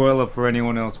be a spoiler for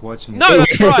anyone else watching it. No,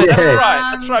 that's right, that's Yeah.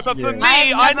 right, that's right. But for Yeah.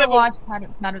 me, I've I never never watched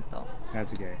Naruto.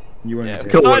 That's okay. You want Yeah, to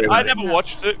because Cool. I never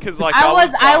watched it because like I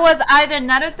was either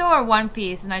Naruto or One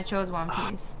Piece, and I chose One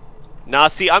Piece. Nah,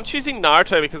 see, I'm choosing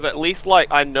Naruto because at least like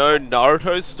I know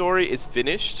Naruto's story is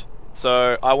finished,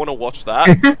 so I want to watch that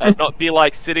and not be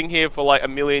like sitting here for like a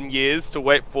million years to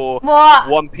wait for Well,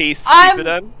 One Piece I'm-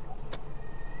 Shippuden.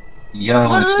 Yeah,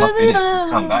 when it's not finished,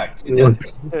 it's come back.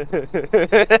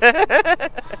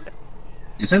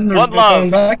 Isn't there One coming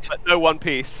love, back? but no One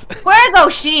Piece. where's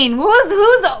Oshin?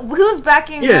 Who's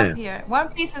backing me Yeah. up here? One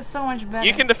Piece is so much better.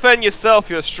 You can defend yourself.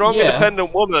 You're a strong, Yeah.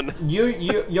 independent woman.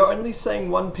 You're only saying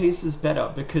One Piece is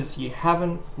better because you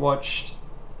haven't watched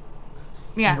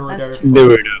Yeah, Naruto. that's true.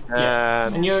 Naruto.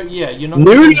 And And you're not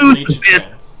Naruto's giving the Bleach a best.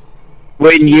 chance.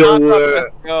 When you Hinata, were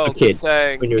best girl, a kid. just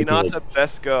saying. When you were a Hinata, teenager.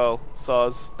 best girl.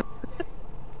 Soz.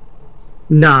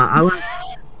 Nah, I like.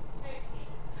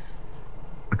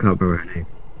 I can't remember her name.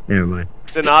 Never mind.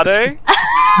 Tsunade?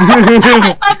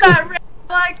 I got rid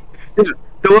like. The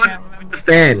one with the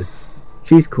fan.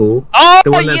 She's cool. Oh,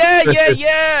 The one that's-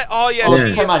 yeah. Oh, yeah, Oh,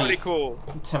 she's Temari. pretty cool.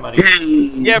 Temari. Yeah,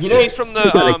 Yeah, You know- she's from the,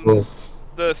 pretty cool.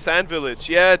 the Sand Village.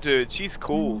 Yeah, dude, she's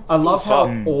cool. I love how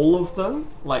fun. all of them,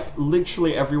 like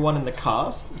literally everyone in the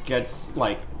cast, gets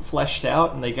like fleshed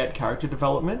out and they get character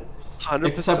development. 100%.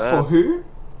 Except for who?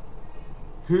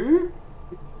 Who?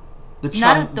 The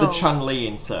Naruto. Chun-Li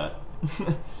insert.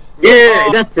 Yeah,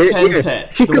 that's it. Ten Yeah. Ten.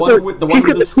 She's The got one with the she's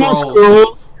got the cool scrolls.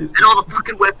 scroll and all the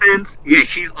fucking weapons. Yeah,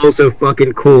 she's also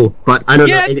fucking cool, but I don't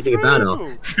know anything about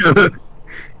her.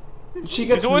 She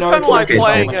gets She's always no kind of like character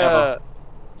playing development ever.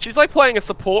 She's like playing a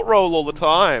support role all the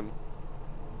time.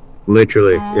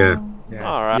 Literally, yeah. Yeah.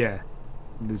 Alright. Yeah.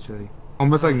 Literally.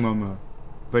 Almost like Momo.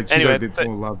 But she Anyway, got a bit so-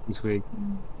 more love this week.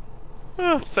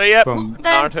 So yeah, From-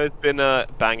 Naruto's been a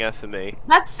banger for me.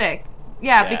 That's sick.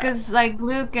 Yeah, Yeah. because like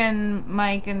Luke and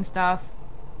Mike and stuff,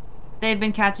 they've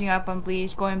been catching up on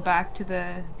Bleach, going back to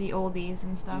the oldies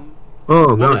and stuff.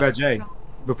 Oh, What no. about Jay?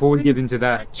 Before we get into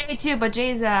that, Jay too, but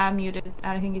Jay's muted.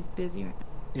 I think he's busy right now.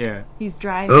 yeah. He's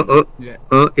driving. Yeah.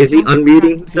 Is he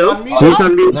unmuting himself? Unmute. He's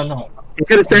unmuting. No. He's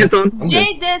got his stance on. I'm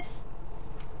Jay, this.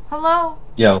 Hello.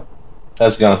 Yo,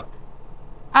 how's it going?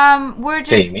 We're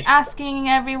Can you just hear me? asking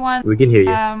everyone. We can hear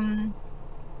you.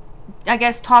 I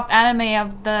guess top anime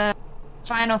of the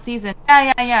final season.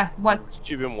 Yeah. What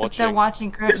You've been what they're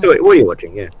watching. watching So, currently. what are you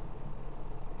watching? Yeah.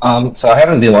 So I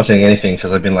haven't been watching anything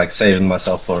because I've been like saving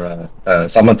myself for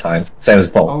summertime, same as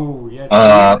Paul. Oh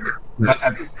yeah.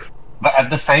 But at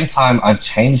the same time, I've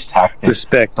changed tactics.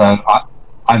 Respect. So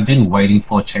I've been waiting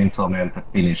for Chainsaw Man to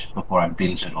finish before I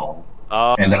binge it all,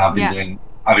 and then I've been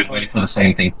waiting for the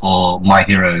same thing for My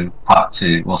Hero Part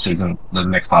 2, or season, the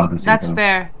next part of the season. That's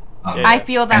fair. Um, I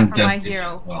feel that and for then My binge it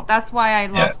Hero. as well. That's why I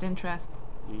lost interest.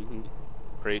 Mhm.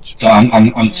 Preach. So I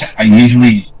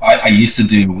used to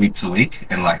do week to week,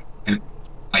 and I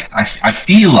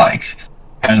feel like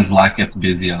as life gets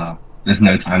busier, there's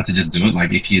no time to just do it.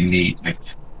 Like if you need,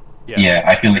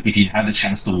 I feel like if you had the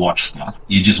chance to watch stuff,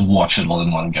 you just watch it all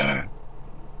in one go,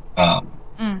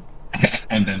 and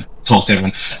then talk to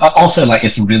everyone. Also, like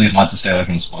it's really hard to stay away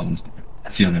from spoilers.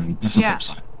 That's the flip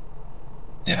side.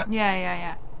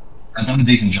 Yeah. I've done a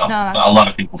decent job, No, but a lot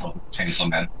of people talk Chainsaw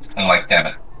Man, and I'm like, damn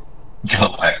it, go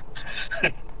away.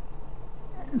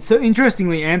 So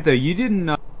interestingly, Antho, you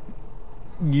didn't.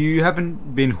 You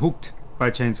haven't been hooked by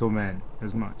Chainsaw Man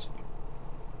as much.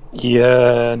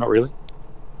 Yeah, not really.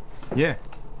 Yeah.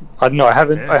 I don't know. I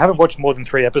haven't. Yeah. I haven't watched more than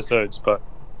 3 episodes, but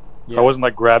Yeah. I wasn't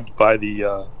like grabbed by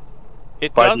the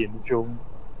It by does. the initial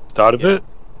start of it.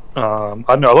 I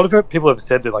don't know. A lot of people have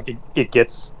said that like it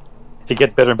gets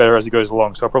better and better as it goes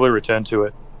along. So I'll probably return to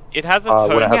it It has a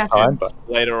when I tone have time. But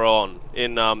later on.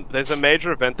 In there's a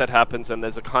major event that happens, and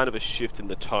there's a kind of a shift in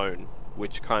the tone,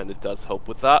 which kind of does help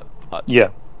with that. But yeah,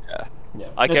 Yeah.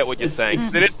 I get what you're saying. It's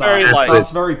It the is start. very, It like-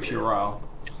 starts very puerile.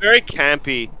 it's very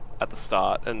campy at the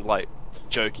start and like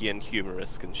jokey and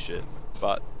humorous and shit.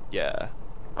 But yeah,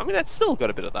 I mean, it's still got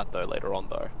a bit of that though later on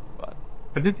though. But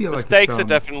I do feel the like stakes it's, are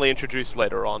definitely introduced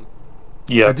later on.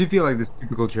 I yeah. do feel like this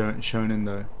typical shonen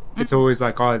though. It's always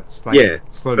like, oh, it's like Yeah,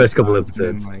 slow first to couple start, and then,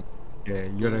 episodes. like, yeah,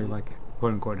 you gotta like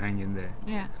quote unquote hang in there.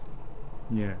 Yeah.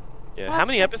 Yeah. Yeah, Well, how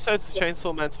many that's- episodes is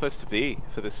Chainsaw Man supposed to be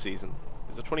for this season?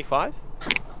 Is it 25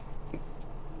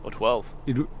 or 12?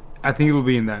 I think it'll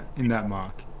be in that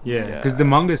mark. Yeah, Yeah. because the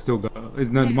manga's still go. The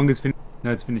Yeah. manga's finished.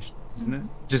 No, it's finished, isn't it?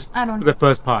 Just I don't know. the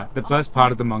first part. The first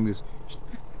part of the manga's finished,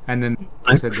 and then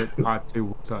I said that part 2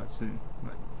 will start soon.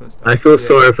 Like first I feel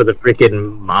sorry for the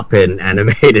freaking Moppin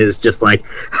animators, just like.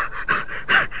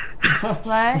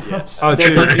 What? Oh, They're,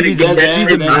 dude, they're, he's they're, he's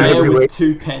they're there every with week.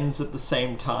 2 pens at the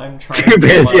same time trying Two to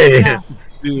pens, like, yeah.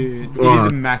 Dude, Wow. he's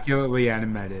immaculately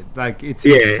animated. Like it's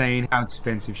Yeah. insane how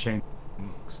expensive Shane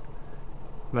looks.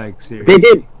 Like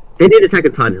seriously. They did Attack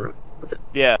on Titan, right?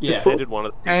 Yeah, Yeah. they did one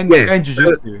of And Yeah. and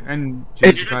Jujutsu and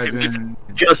Jujutsu Kaisen.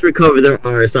 Just recovered their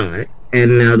RSI,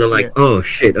 and now they're like, Yeah. oh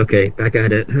shit, okay, back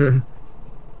at it.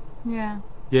 Yeah.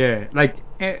 Yeah, like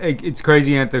it's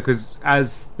crazy, Antho, because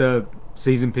as the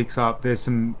season picks up, there's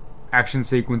some action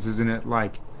sequences in it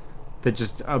like that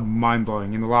just are mind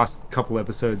blowing. In the last couple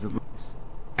episodes, at least,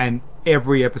 and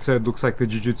every episode looks like the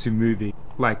Jujutsu movie,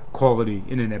 like quality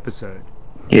in an episode.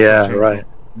 Yeah, Chainsaw, right.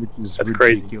 Which is That's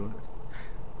crazy. ridiculous.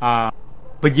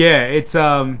 But yeah, it's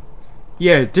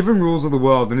different rules of the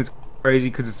world, and it's crazy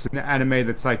because it's an anime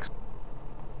that's like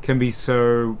can be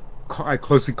so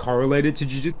closely correlated to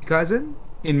Jujutsu Kaisen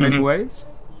in many ways.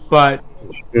 But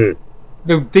Mm.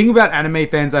 the thing about anime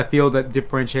fans, I feel that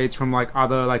differentiates from like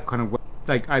other like kind of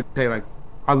like I'd say like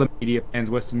other media fans,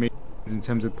 Western media fans, in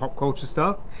terms of pop culture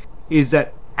stuff, is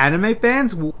that anime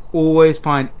fans will always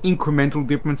find incremental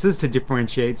differences to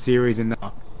differentiate series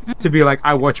enough to be like,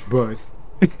 I watch both.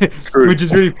 Which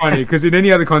is really funny because in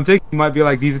any other context you might be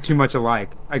like, these are too much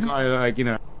alike. Like I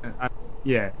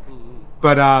Yeah.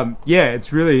 But yeah,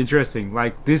 it's really interesting.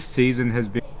 Like this season has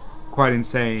been quite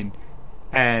insane,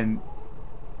 and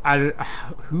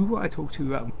who will I talk to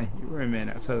about my hero,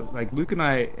 man? So like Luke and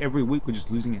I every week we're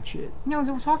just losing our shit. No,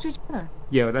 we'll talk to each other.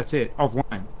 Yeah, well, that's it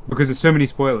offline because there's so many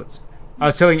spoilers. I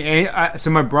was telling so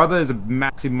my brother is a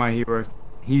massive My Hero.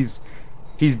 He's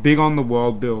big on the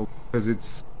world build because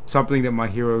it's something that My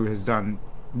Hero has done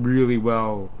really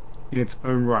well in its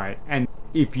own right. And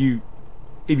if you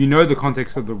know the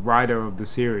context of the writer of the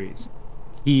series,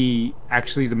 he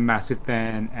actually is a massive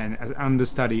fan and an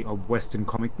understudy of Western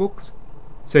comic books.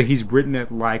 So he's written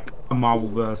it like a Marvel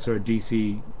verse or a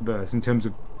DC verse in terms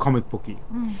of comic booky.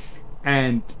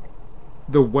 And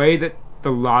the way that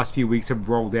the last few weeks have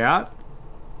rolled out,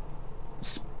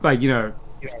 like, you know,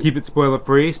 keep it spoiler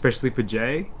free, especially for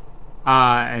Jay,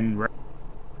 and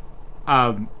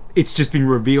it's just been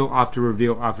reveal after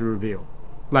reveal after reveal,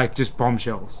 like just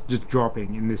bombshells just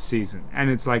dropping in this season, and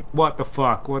it's like what the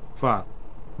fuck,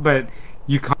 but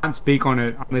you can't speak on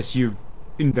it unless you've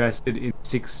invested in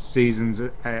 6 seasons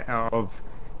of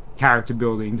character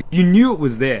building. You knew it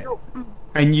was there,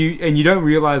 and you don't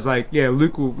realize, like, yeah,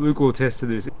 Luke will attest to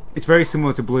this. It's very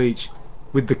similar to Bleach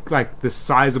with the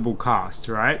sizable cast,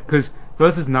 right? Because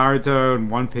versus Naruto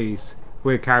and One Piece,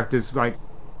 where characters like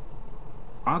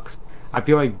arcs, I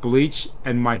feel like Bleach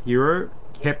and My Hero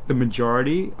kept the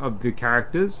majority of the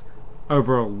characters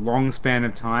over a long span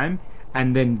of time,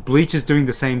 and then Bleach is doing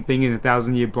the same thing in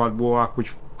 1,000 Year Blood War arc,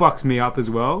 which fucks me up as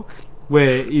well,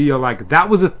 where you're like, that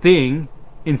was a thing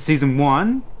in season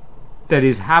 1 that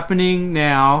is happening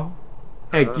now,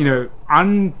 like, you know,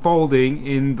 unfolding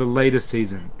in the latest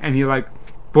season, and you're like,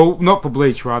 well, not for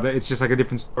Bleach, rather, it's just like a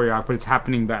different story arc, but it's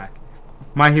happening back.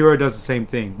 My Hero does the same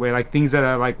thing, where like things that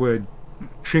are like were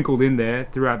trickled in there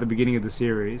throughout the beginning of the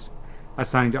series are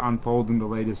starting to unfold in the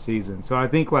latest season. So I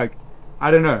think, like,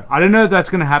 I don't know if that's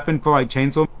gonna happen for like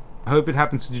Chainsaw. I hope it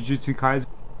happens to Jujutsu Kaisen.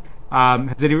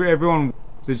 Has everyone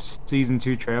watched the season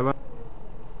 2 trailer?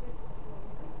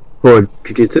 For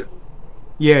Jujutsu?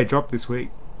 Yeah, it dropped this week.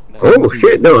 Oh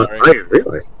shit! No, I didn't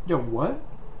realize. Yo, what?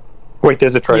 Wait,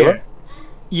 there's a trailer?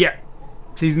 Yeah.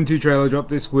 Season 2 trailer dropped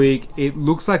this week. It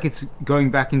looks like it's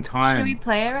going back in Should time, we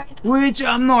play it right now? which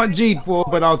I'm not G'd for,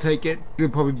 but I'll take it. It'll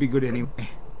probably be good anyway.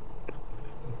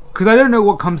 Because I don't know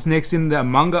what comes next in the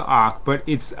manga arc, but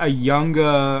it's a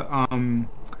younger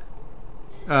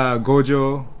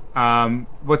Gojo.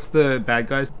 What's the bad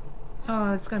guys?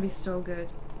 Oh, it's gonna be so good.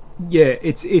 Yeah,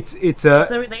 it's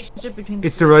The relationship between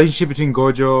the relationship between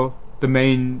Gojo, the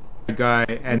main guy,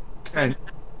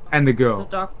 and the girl. the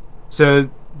doc. So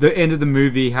the end of the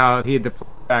movie, how he had to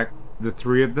flashback the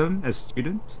 3 of them as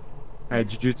students at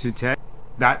Jujutsu Tech.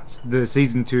 That's the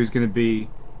season 2 is going to be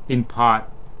in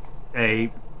part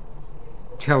a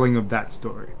telling of that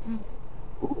story.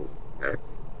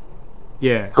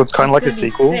 Yeah. So it's kind of like a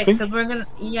sequel thing? Because we're gonna,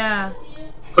 yeah.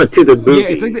 But to the movie. Yeah,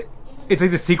 it's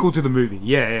like the sequel to the movie.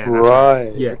 Yeah, that's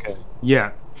Right, Yeah. okay.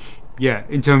 Yeah.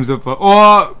 In terms of,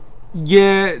 no,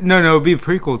 it'll be a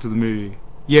prequel to the movie.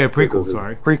 Yeah, prequel.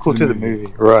 Sorry, Prequel to the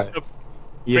movie, right.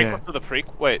 Yeah, Prequel to the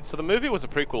prequel. Wait, so the movie was a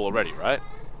prequel already, right?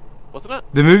 Wasn't it?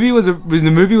 the movie was a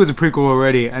prequel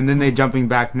already, and then they're jumping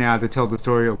back now to tell the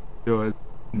story of Gojo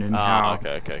and how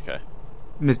Okay.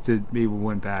 Mr. Evil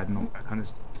went bad and all that kind of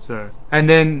stuff. So, and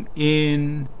then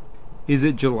is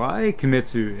it July?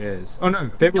 Kimetsu is. Oh no,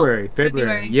 February.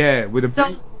 February. Yeah, with a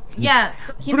So yeah,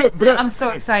 so Kimetsu. I'm so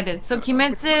excited. So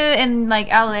Kimetsu in like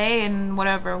LA and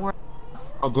whatever.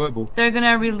 global. They're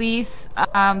gonna release.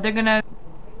 They're gonna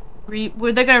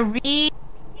re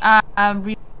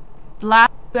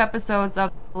last 2 episodes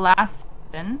of last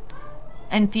season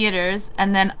in theaters,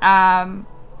 and then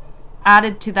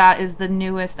added to that is the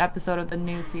newest episode of the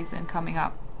new season coming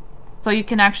up. So you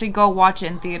can actually go watch it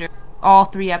in theater, all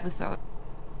 3 episodes.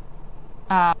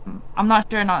 I'm not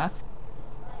sure, not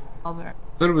over.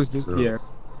 But it was just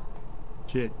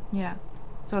shit. Yeah,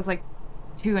 so it's like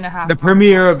 2.5. The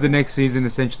premiere of the next season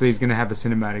essentially is going to have a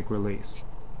cinematic release,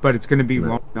 but it's going to be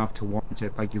long enough to warrant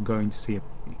it, like you're going to see it.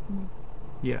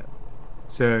 Yeah.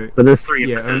 So. But there's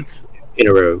 3 episodes in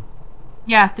a row.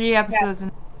 Yeah, 3 episodes.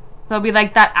 So it'll be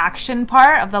like that action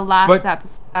part of the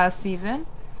last season,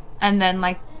 and then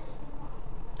like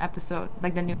episode,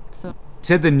 like the new episode.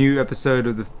 Said the new episode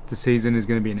of the season is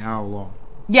going to be an hour long.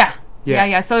 Yeah.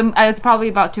 So it's probably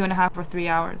about 2.5 or 3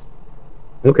 hours.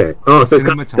 Okay. Oh, so it's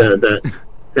Cinema got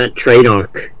that train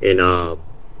arc in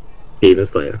Demon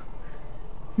Slayer.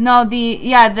 No,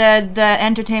 the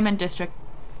entertainment district.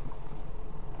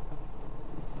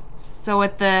 So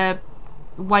with the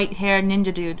white-haired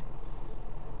ninja dude.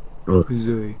 Oh.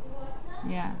 Uzui.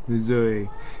 Yeah. Uzui.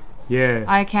 Yeah.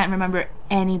 I can't remember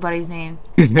anybody's name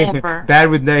ever. Bad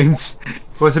with names.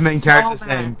 What's the main So character's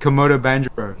bad. name? Komodo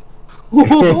Banjiro.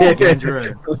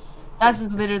 Banjiro. That's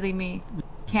literally me.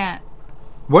 Can't.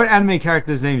 What anime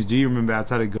characters' names do you remember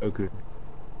outside of Goku?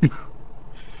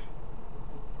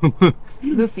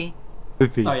 Luffy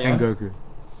Luffy Oh, yeah? and Goku.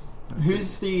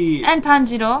 Who's the and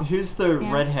Tanjiro. Who's the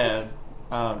Yeah. red-haired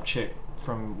chick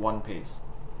from One Piece?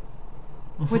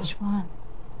 Which one?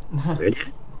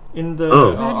 Redhead? In the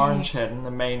Oh. orange head in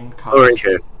the main cast. Orange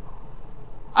hair.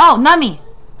 Oh, Nami.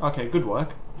 Okay, good work.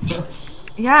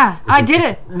 Yeah, I did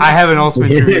it. I have an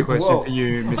ultimate trivia question Whoa. for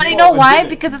you, But Mr. you know I why? did it.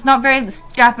 Because it's not very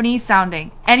Japanese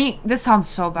sounding. This sounds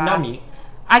so bad. Nami.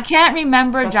 I can't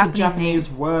remember That's Japanese, a Japanese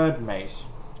names. word, mate.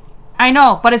 I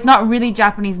know, but it's not really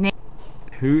Japanese name.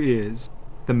 Who is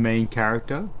the main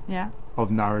character Yeah, of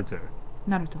Naruto?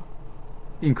 Naruto.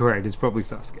 Incorrect. It's probably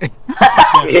Sasuke.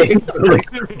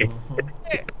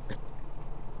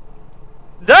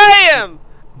 Damn!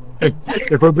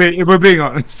 if we're being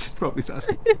honest, it's probably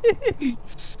Sasuke.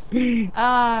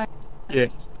 Yeah.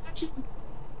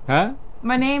 Huh?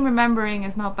 My name remembering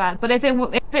is not bad, but if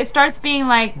it starts being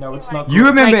like No, it's not. You good.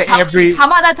 remember like every.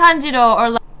 Hamada Tanjiro or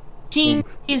like Shin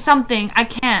something, I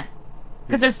can't.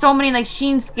 Because there's so many like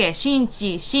Shinsuke,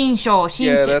 Shinji, Shinsho, Shinshin.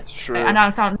 Yeah, that's true. And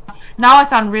now I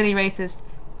sound really racist.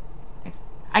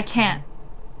 I can't.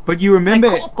 But you remember.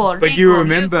 Like Koko, but Reiko, you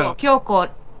remember. Yuko, Kyoko,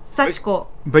 Sachiko.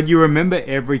 But you remember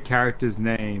every character's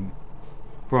name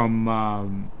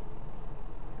from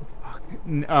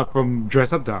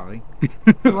Dress Up Darling.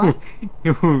 What?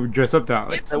 Dress Up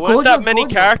Darling. There weren't that Gojo's many Gojo.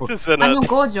 characters in I know it.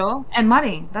 Gojo and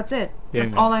Marin. That's it. Yeah,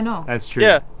 That's man. all I know. That's true.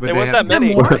 Yeah, but there weren't had- that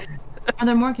many. More? Are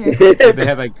there more characters? They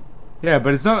had like, yeah,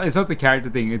 but it's not the character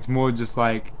thing. It's more just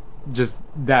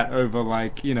that over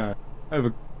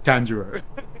over Tanjiro.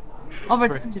 Over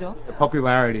Tanjiro. The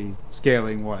popularity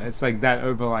scaling one. It's like that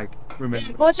over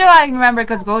remember. Gojo I remember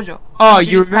because Gojo. Oh,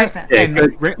 you Jujutsu remember? Kaisen. Yeah, And,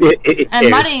 'cause And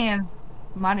yeah.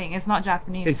 Marin is not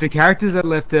Japanese. it's the characters that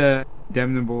left a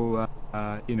damnable,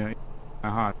 in my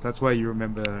heart. That's why you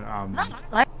remember.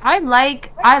 I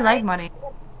like Marin.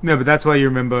 No, but that's why you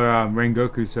remember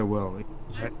Rengoku so well.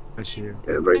 That's you.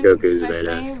 Yeah, Goku's It's my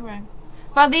badass. favorite.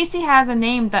 But at least he has a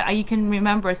name that you can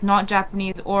remember. It's not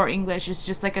Japanese or English. It's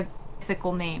just like a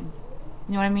mythical name.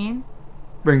 You know what I mean?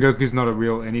 Rengoku's not a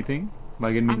real anything.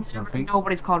 Like it means something.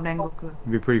 Nobody's called Rengoku.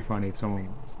 It'd be pretty funny if someone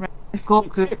was.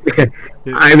 Goku.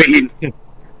 I mean,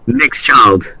 next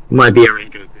child might be a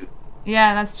Goku.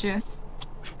 Yeah, that's true.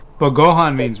 But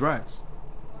Gohan means rice.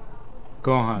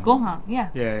 Gohan. Gohan. Yeah.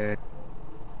 Yeah.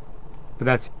 But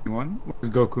that's the one. What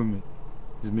does Goku mean?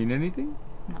 Does it mean anything?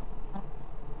 No.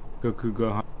 Goku,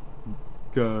 Gohan,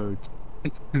 Go.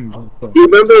 Do you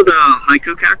remember the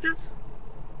haiku characters?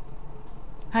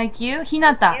 Haikyuu.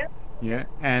 Hinata. Yeah,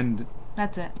 and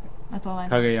That's it. That's all I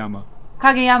know. Kageyama.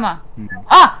 Kageyama. Mm.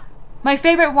 Ah! My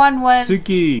favorite one was...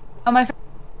 Suki. Oh,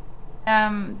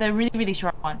 the really, really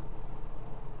short one.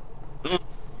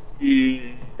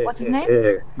 What's his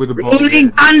name? With the ball.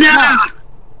 Rolling Thunder!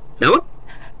 That one?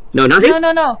 No, not him.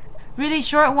 No. Really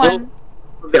short one.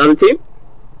 From the other team?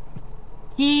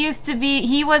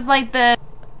 He was like the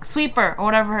sweeper or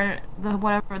whatever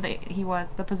he was,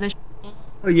 the position.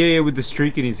 Oh yeah, with the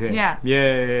streak in his hair. Yeah.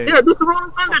 Yeah. Yeah, that's the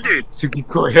Rolling Thunder dude. Suki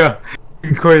Koya.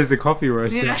 Suki Koya's the coffee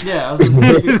roaster. Yeah. Yeah, I was going to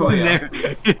say before, yeah.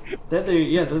 They're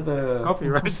the Coffee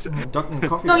roaster.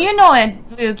 coffee No, you roaster. know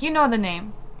it, Luke. You know the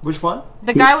name. Which one?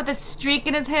 The guy with the streak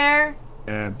in his hair,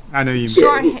 Yeah, I know you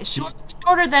mean.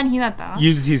 shorter than Hinata.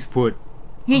 Uses his foot.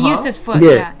 He Huh? used his foot.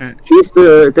 Yeah. Yeah. He's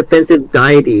the defensive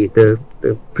deity, the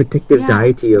protective Yeah.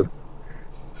 deity of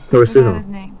I forgot his Hiroshima.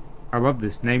 name. I love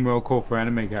this name roll call for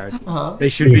anime characters. Uh-huh. They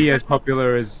should be as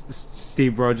popular as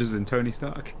Steve Rogers and Tony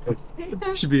Stark.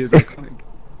 They should be as iconic.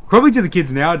 Probably to the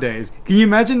kids nowadays. Can you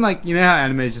imagine, how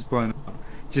anime is just blown up?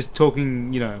 Just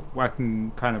talking,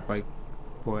 whacking kind of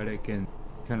poetic and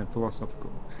kind of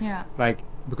philosophical. Yeah.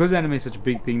 Because anime is such a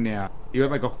big thing now, you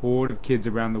got a horde of kids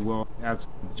around the world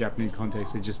outside the Japanese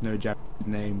context that just know Japanese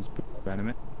names of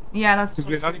anime. Yeah, that's Because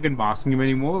we're not even masking them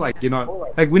anymore. You're not.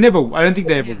 We never. I don't think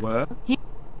they ever were.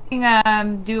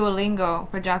 Duolingo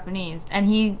for Japanese, and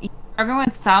he's arguing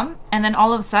with some, and then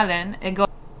all of a sudden it goes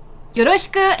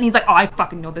Yoroshiku, and he's like, "Oh, I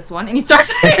fucking know this one," and he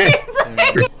starts.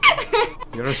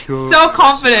 Yoroshiku. So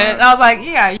confident. I was like,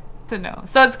 "Yeah, you have to know."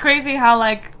 So it's crazy how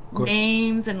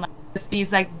names and just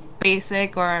these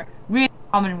basic or really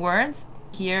common words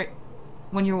here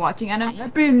when you're watching anime.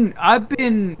 I've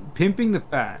been pimping the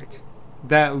fact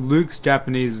that Luke's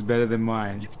Japanese is better than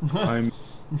mine.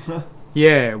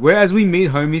 Yeah, whereas we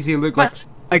meet homies here, Luke, But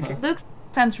Luke's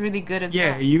sounds really good as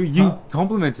Yeah, well. you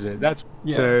complimented it. That's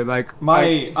Yeah. so like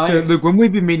My- so I- look, when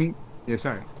we've been meeting. Yeah,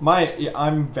 sorry.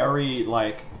 I'm very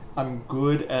like I'm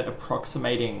good at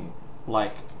approximating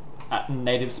like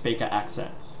native speaker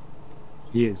accents.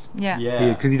 He is. Yeah. Yeah.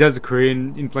 Because he does the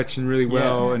Korean inflection really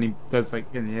well, Yeah. and he does like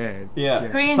Yeah.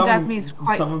 Korean, Japanese,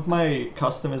 quite. Some of my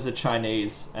customers are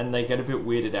Chinese, and they get a bit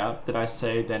weirded out that I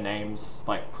say their names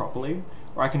like properly.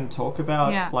 Or I can talk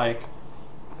about Yeah. like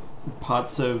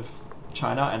parts of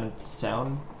China and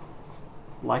sound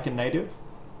like a native.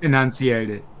 enunciate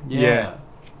it. Yeah.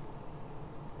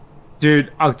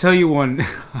 Dude, I'll tell you one.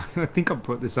 I think I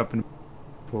put this up in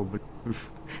before, but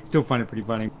still find it pretty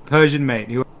funny. Persian mate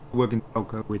who I worked in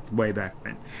telco with way back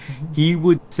when. He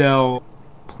would sell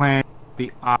plans to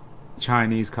the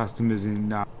Chinese customers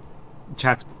in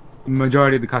chats.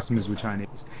 Majority of the customers were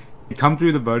Chinese. He'd come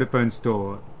through the Vodafone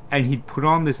store and he'd put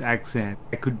on this accent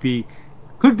that could be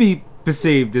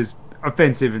perceived as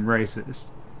offensive and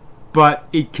racist, but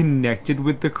it connected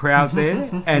with the crowd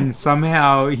there, and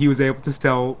somehow he was able to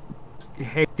sell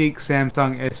hectic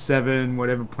Samsung S7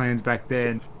 whatever plans back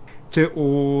then to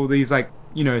all these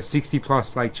 60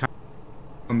 plus Chinese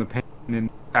on the pen, and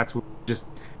that's what just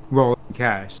rolling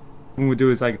cash. What we'd do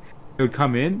is they would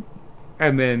come in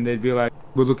and then they'd be like,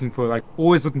 we're looking for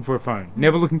always looking for a phone,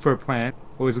 never looking for a plan,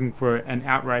 always looking for an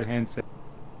outright handset.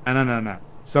 No,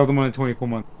 sell them on a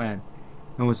 24-month plan.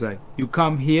 And was like, you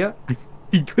come here.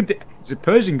 It's a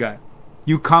Persian guy.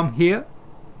 You come here,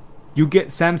 you get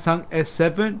Samsung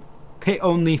S7, pay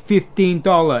only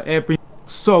 $15 every.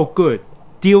 So good,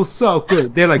 deal so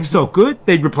good. They're like, so good.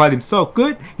 They replied him, so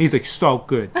good. He's like, so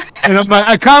good. And I'm like,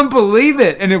 I can't believe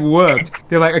it. And it worked.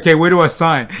 They're like, okay, where do I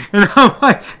sign? And I'm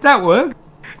like, that worked.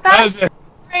 That's Oh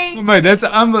great. my,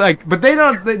 I'm like, but they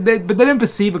don't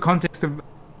perceive a context of.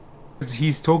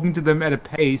 He's talking to them at a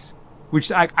pace which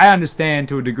I understand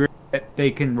to a degree that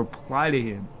they can reply to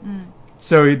him.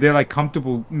 So they're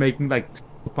comfortable making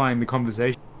simplifying the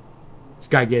conversation. This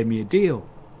guy gave me a deal.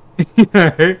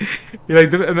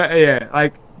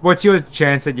 What's your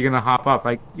chance that you're gonna hop up?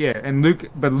 And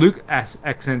Luke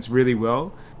accents really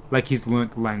well, he's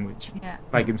learnt the language,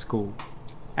 in school,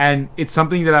 and it's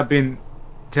something that I've been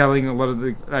telling a lot of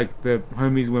the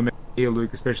homies women here,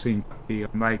 Luke, especially in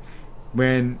I'm like,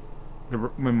 when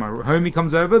my homie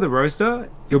comes over, the roaster,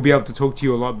 he'll be able to talk to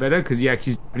you a lot better because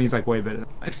he's way better than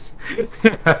mine.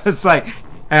 It's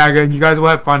and I go, you guys will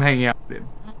have fun hanging out with him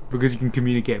because you can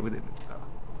communicate with him and stuff.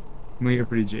 We're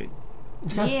pretty G.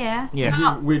 Yeah. Yeah.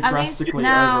 No, We're at least drastically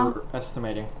now-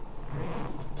 overestimating.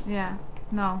 Yeah.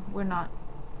 No, we're not.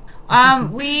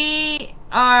 We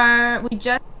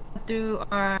just went through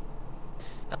our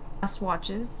last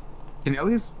watches.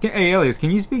 Hey Elias,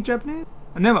 can you speak Japanese?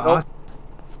 I never Nope. asked.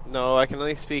 No, I can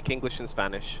only speak English and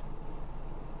Spanish.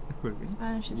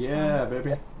 Spanish is Yeah, fun.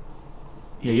 baby.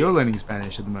 Yeah, you're learning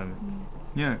Spanish at the moment.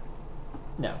 Yeah.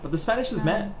 Yeah, but the Spanish is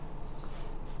mad.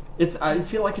 I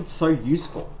feel like it's so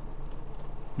useful.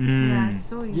 Yeah, it's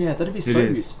so easy. Yeah, that'd be so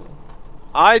is. useful.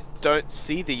 I don't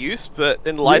see the use, but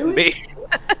enlighten Really? me.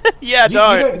 Yeah, You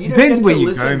no. don't Depends get where to you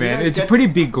listen- go, you man. don't It's a get- pretty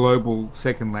big global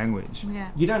second language. Yeah.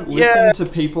 You don't Yeah. listen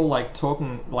to people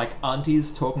talking,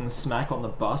 aunties talking smack on the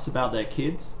bus about their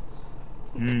kids.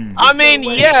 I mean, no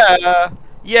way.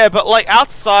 yeah, but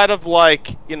outside of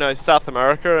South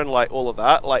America and all of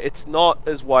that, it's not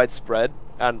as widespread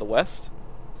out in the West.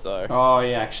 So Oh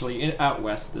yeah, actually, out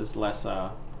west there's less yeah,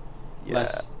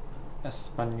 less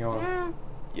Espanol.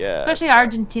 yeah. Especially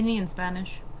Argentinian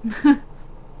Spanish.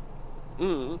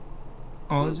 Mm.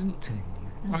 Argentina.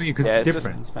 Oh, yeah, because Yeah, it's it's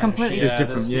different. In Spanish. Completely It's different,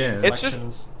 there's the yeah. It's just-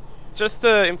 inflections. Just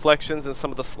the inflections and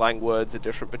some of the slang words are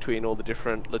different between all the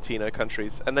different Latino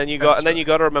countries, and then you got That's you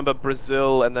got to remember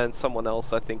Brazil, and then someone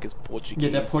else I think is Portuguese. Yeah,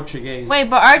 they're Portuguese. Wait,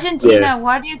 but Argentina,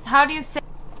 Yeah. how do you say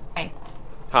I?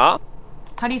 Huh?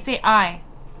 How do you say I?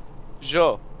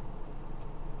 Jo.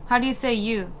 How do you say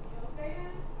you?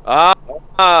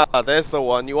 There's the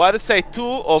one. You either say tu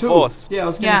or Two. vos. Yeah, I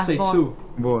was gonna Yeah, say vos. two.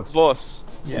 Vos. Vos.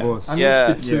 Yeah, Vos. I Yeah.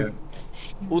 missed it too.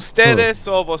 Ustedes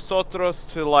or vosotros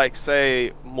to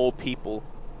say more people.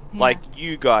 Yeah.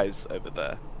 You guys over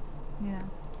there. Yeah.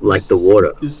 Like the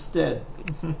water. Instead.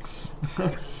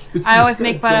 I always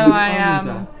make fun of my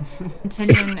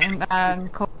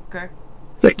Argentinian coworker.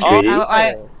 Like Oh, treaty.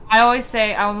 I always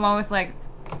say, I'm always like,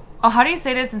 oh, how do you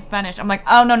say this in Spanish? I'm like,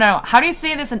 oh, no. How do you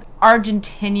say this in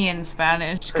Argentinian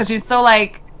Spanish? Because she's so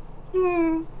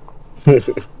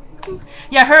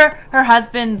Yeah, her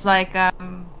husband's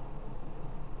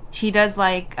he does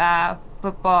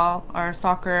football or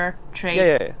soccer trade.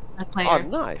 Yeah. A player. Oh,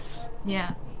 nice.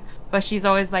 Yeah. But she's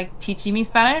always teaching me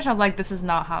Spanish. I was like, this is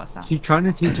not how it sounds. She's trying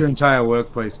to teach her entire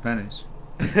workplace Spanish.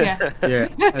 Yeah. Yeah,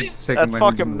 that's the second That's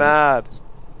language. fucking mad.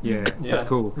 Yeah, Yeah. that's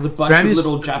cool. There's a bunch Spanish, of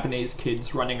little Japanese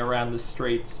kids running around the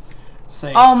streets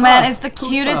saying, Oh man, "Ha, it's the puta,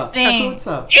 cutest thing.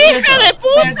 puta, There's, puta."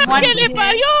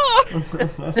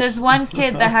 there's one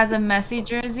kid that has a Messi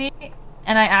jersey,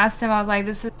 and I asked him, I was like,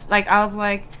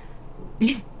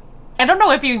 I don't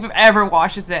know if he ever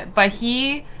washes it, but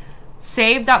he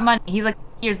saved up money. He's like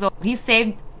 8 years old. He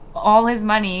saved all his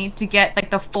money to get like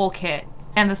the full kit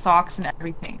and the socks and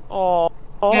everything. Oh,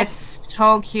 It's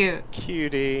so cute.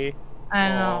 cutie. I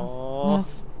Aw. know.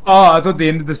 Yes. oh, I thought the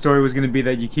end of the story was going to be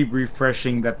that you keep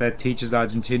refreshing that teacher's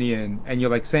Argentinian, and you're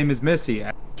like, same as Messi.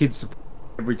 And kids support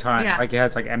every time. Yeah. Like, it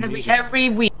has like amnesia. Every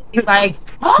week, he's like,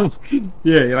 oh!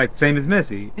 Yeah, you're like, same as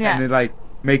Messi. Yeah. And it like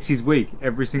makes his week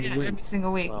every single week. every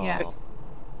single week. Aw. Yeah.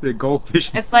 The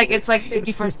goldfish. It's like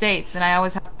 50 first dates, and I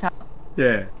always have to tell.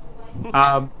 Yeah.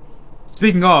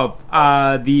 Speaking of,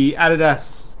 the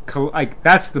Adidas, like,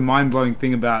 that's the mind-blowing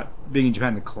thing about being in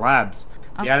Japan, the collabs.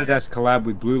 The Okay. Adidas collab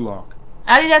with Blue Lock.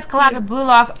 Adidas collab with Blue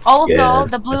Lock. Also, Yeah,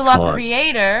 the Blue that's Lock hard.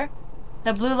 creator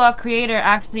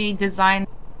actually designed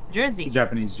the jersey. The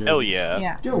Japanese jerseys. Hell yeah.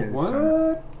 Yeah. Yo, Yeah,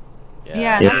 what? Yeah,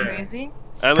 Yeah. that's crazy.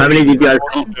 Only How many reason did you I guys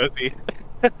bought the jersey.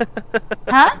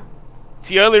 Huh? It's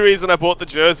the only reason I bought the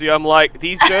jersey. I'm like,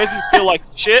 these jerseys feel like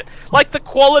shit. Like, the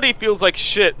quality feels like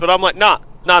shit, but I'm like, nah.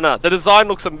 The design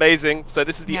looks amazing, so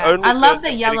this is the Yeah. only I love jersey the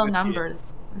I'm yellow getting this year.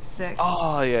 numbers. It's sick.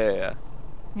 Oh, yeah.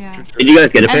 Yeah. True, true. Did you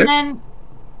guys get a pair? And then,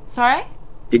 sorry?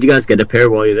 Did you guys get a pair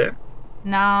while you're there?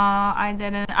 No, I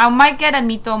didn't. I might get a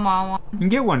Mitoma one. You can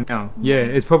get one now. Yeah,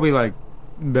 it's probably like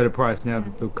better price now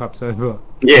that the cup's over.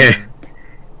 Yeah.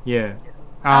 Yeah.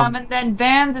 And then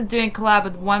Vans is doing collab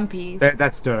with One Piece.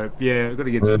 That's dope. Yeah, I've got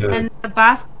to get some. Mhm. And the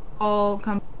basketball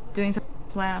company doing some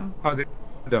slam. Oh, the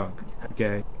dog.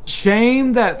 Okay.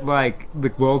 Shame that like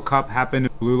the World Cup happened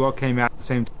and Blue Lock came out at the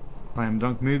same time as Slam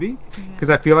Dunk movie, because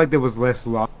I feel like there was less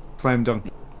love for Slam Dunk.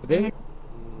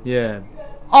 Yeah.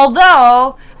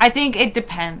 Although, I think it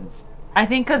depends. I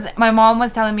think because my mom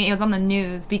was telling me it was on the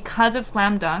news because of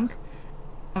Slam Dunk,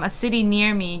 a city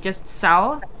near me, just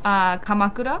south,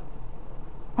 Kamakura,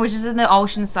 which is in the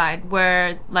ocean side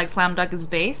where like Slam Dunk is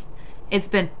based, it's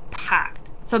been packed.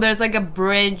 So there's like a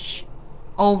bridge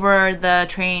over the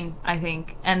train, I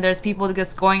think, and there's people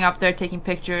just going up there taking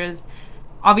pictures.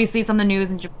 Obviously, it's on the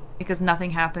news in Japan because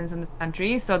nothing happens in this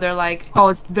country, so they're like, "Oh,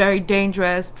 it's very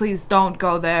dangerous. Please don't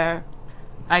go there,"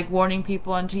 like warning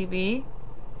people on TV.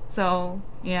 So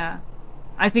yeah,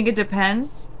 I think it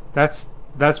depends. That's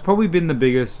probably been the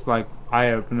biggest like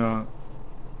eye opener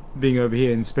being over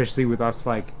here, and especially with us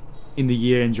like in the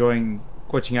year enjoying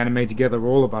watching anime together,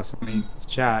 all of us. I mean, this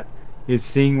chat is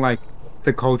seeing like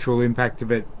the cultural impact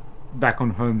of it back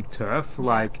on home turf.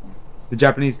 Like the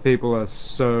Japanese people are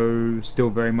so still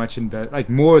very much like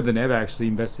more than ever actually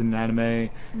invested in anime.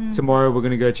 Tomorrow we're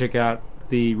gonna go check out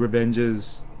the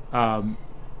Revengers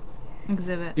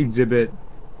exhibit,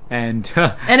 and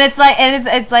And it's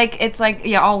like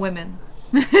yeah, all women.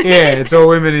 yeah, it's all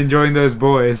women enjoying those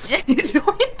boys.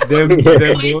 them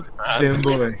boys.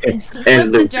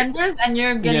 Flip the genders and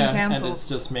you're getting Yeah, cancelled. and it's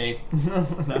just me.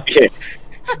 No.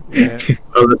 Yeah.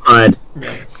 On the side.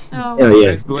 Yeah. Oh. Oh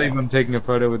yeah. Best believe I'm taking a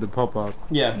photo with the pop-up.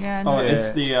 Yeah. Yeah, Oh, no.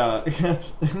 it's the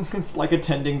it's like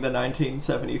attending the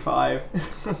 1975.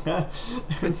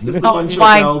 It's just a Oh bunch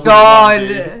my of girls God.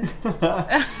 in one big-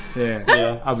 Yeah,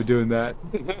 Yeah. I'll be doing that.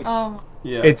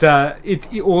 Yeah. It's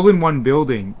all in one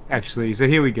building actually. So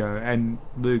here we go. And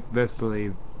Luke, best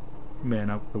believe, man,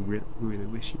 I really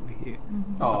wish you were here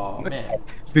Oh man.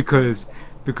 because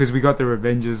we got the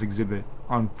Revengers exhibit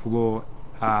on floor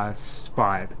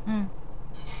 5.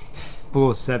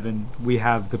 Floor 7, we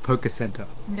have the Poke Center,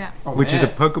 Yeah. Oh, which is a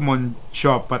man. Pokemon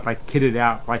shop, but like kitted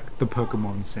out like the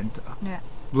Pokemon Center. Yeah.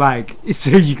 Like,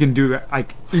 so you can do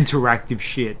like interactive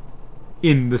shit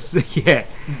in the yeah.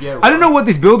 Yeah, I don't know right. what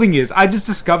this building is. I just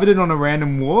discovered it on a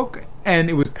random walk, and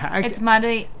it was packed. It's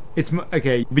muddy.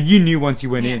 Okay, but you knew once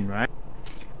you went Yeah. in, right?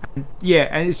 Yeah,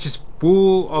 and it's just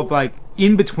full of like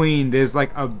in between. There's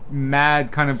like a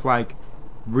mad kind of like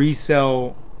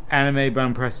resell anime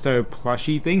Bun Presto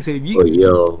plushie thing. So if you Oh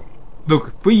yo.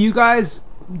 look for you guys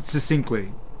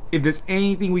succinctly, if there's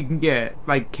anything we can get,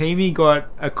 like Kami got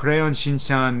a Crayon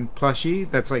Shinchan plushie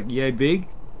that's like yay big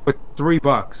for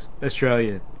 $3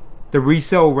 Australian. The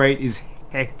resale rate is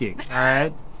hectic. All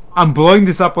right, I'm blowing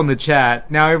this up on the chat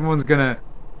now. Everyone's gonna,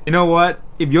 you know what?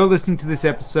 If you're listening to this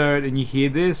episode and you hear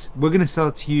this, we're gonna sell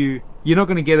it to you. You're not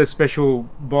gonna get a special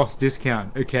boss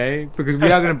discount, okay? Because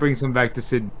we are gonna bring some back to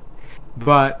Sydney.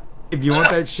 But if you want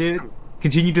that shit,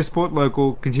 continue to support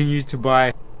local, continue to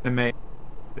buy anime.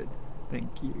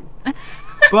 Thank you.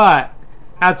 But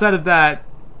outside of that,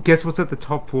 guess what's at the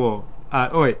top floor?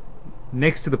 Oh wait,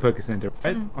 next to the poker center,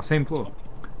 right? Oh, same floor.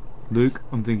 Luke,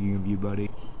 I'm thinking of you, buddy.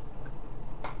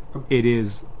 It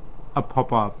is a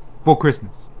pop-up for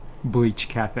Christmas. Bleach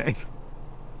Cafe.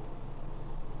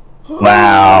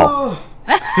 Wow.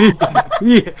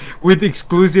 Yeah, with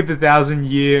exclusive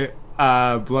 1,000-year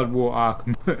Blood War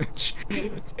arc merch.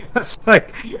 That's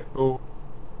like, oh.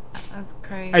 That's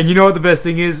crazy. And you know what the best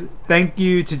thing is? Thank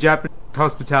you to Japanese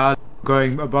hospitality for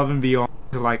going above and beyond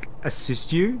to like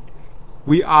assist you.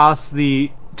 We asked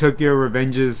the Tokyo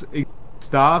Revengers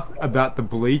staff about the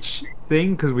Bleach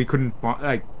thing because we couldn't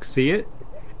see it,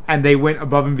 and they went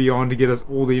above and beyond to get us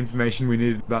all the information we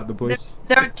needed about the Bleach.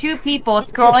 There are two people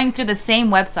scrolling through the same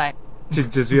website. To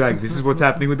just be like, this is what's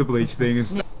happening with the Bleach thing and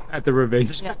stuff at the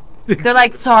Revenge. Yeah. They're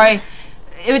like, sorry.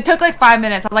 It took like 5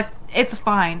 minutes. I was like, it's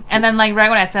fine. And then like right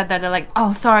when I said that, they're like,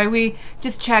 oh, sorry, we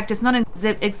just checked. It's not an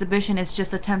exhibition. It's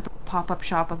just a temporary pop-up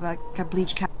shop of like a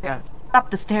Bleach cafe. Yeah.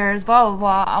 Up the stairs, blah, blah,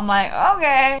 blah. I'm like,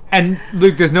 okay. And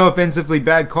Luke, there's no offensively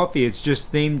bad coffee. It's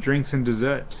just themed drinks and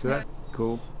desserts. So that's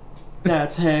cool.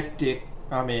 That's hectic.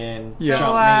 I mean, Yeah.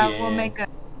 jump me in.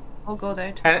 We'll go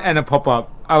there tomorrow. And a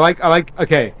pop-up. I like,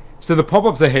 okay, so the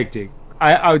pop-ups are hectic.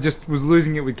 I just was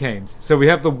losing it with games. So we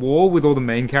have the wall with all the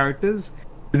main characters,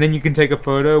 and then you can take a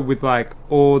photo with like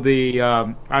all the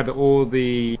either all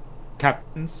the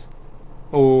captains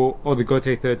or the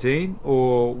Gote 13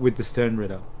 or with the Stern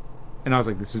Ritter. And I was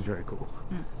like, this is very cool.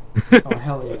 Oh,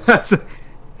 hell yeah.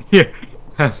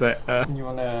 That's like, You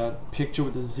want a picture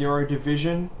with the 0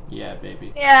 division? Yeah,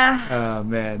 baby. Yeah. oh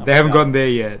man, Oh they my haven't God. gotten there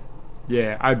yet.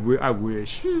 Yeah, I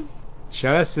wish.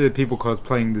 Shout out to the people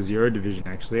cosplaying the 0 division.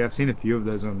 Actually, I've seen a few of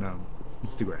those on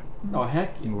Instagram. Oh,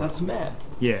 heck yeah. That's mad.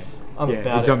 Yeah, I'm yeah,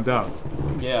 about it it. jumped up.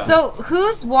 Yeah. So,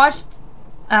 who's watched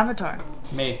Avatar?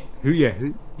 Me. Yeah.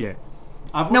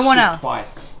 I've watched No one it else.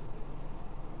 twice.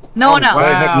 No one else.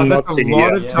 I have Wow, not that's a seen it lot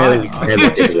yet. of Yeah. time. I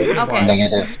haven't seen it. Okay.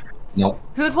 Negative. No.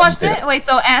 Who's watched it? Wait,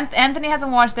 so Anthony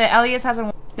hasn't watched it. Elias hasn't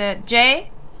watched it.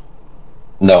 Jay?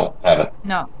 No, haven't.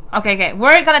 No. Okay.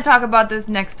 We're gonna talk about this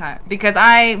next time because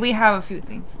we have a few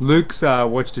things. Luke's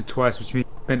watched it twice, which means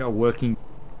he spent a working.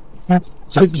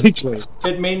 So literally,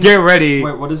 It means. get ready.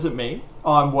 Wait, what does it mean?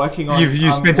 Oh, I'm working on. You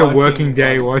I'm spent a working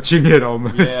day on- watching it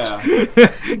almost.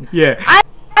 Yeah. Yeah.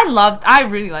 I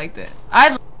really liked it.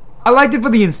 I liked it for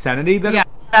the insanity that Yeah,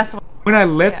 that's what, when I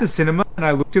left Yeah. the cinema and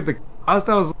I looked at the cast,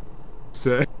 I was like,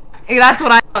 sir. that's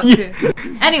what I thought Yeah.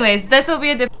 too. Anyways, this will be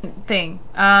a different thing.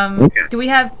 Okay. Do we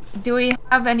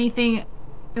have anything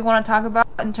we want to talk about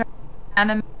in terms of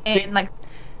anime and like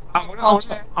I want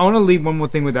culture? to leave one more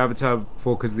thing with Avatar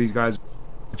before, because these guys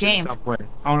Game. I want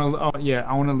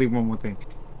to leave one more thing.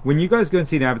 When you guys go and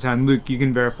see an Avatar, and Luke, you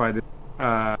can verify this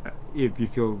if you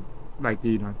feel like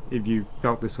if you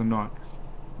felt this or not.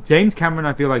 James Cameron,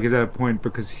 I feel like, is at a point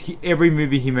because every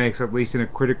movie he makes, at least in a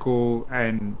critical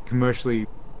and commercially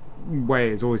way,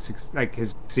 is always has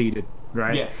succeeded,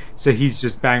 right? Yeah. So he's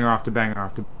just banger after banger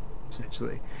after,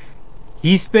 essentially.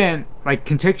 He spent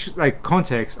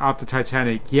context after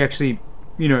Titanic. He actually,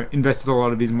 invested a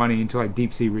lot of his money into like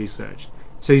deep sea research.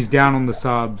 So he's down on the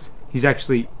subs. He's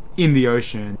actually in the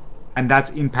ocean, and that's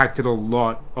impacted a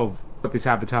lot of what this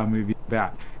Avatar movie is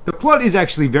about. The plot is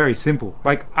actually very simple.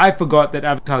 Like, I forgot that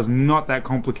Avatar's not that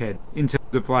complicated in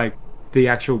terms of like the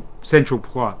actual central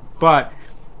plot, but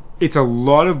it's a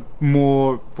lot of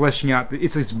more fleshing out.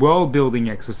 It's this world building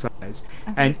exercise,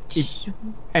 and if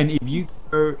you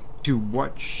go to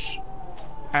watch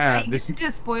this, Is it a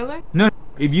spoiler? no,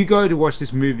 if you go to watch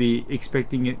this movie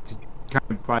expecting it to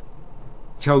kind of like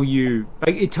tell you,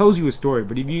 like, it tells you a story,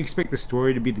 but if you expect the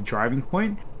story to be the driving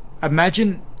point,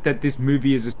 imagine that this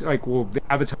movie is the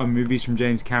Avatar movies from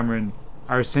James Cameron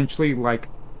are essentially like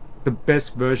the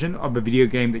best version of a video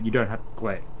game that you don't have to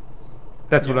play.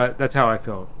 That's that's how I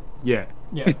felt. Yeah.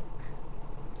 Yeah.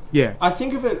 Yeah. I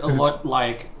think of it a 'Cause lot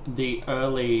like the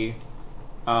early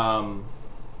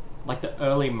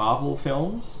Marvel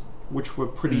films, which were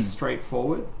pretty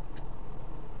straightforward.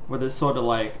 Where there's sort of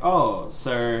like, oh,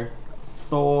 so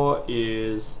Thor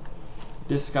is...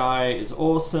 This guy is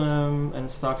awesome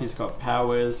and stuff, he's got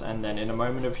powers, and then in a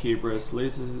moment of hubris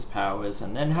loses his powers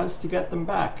and then has to get them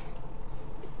back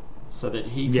so that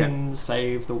he can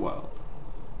save the world.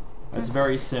 It's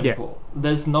very simple.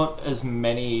 There's not as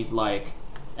many like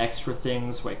extra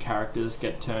things where characters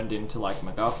get turned into like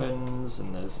MacGuffins,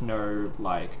 and there's no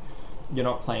like, you're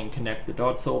not playing connect the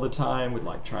dots all the time with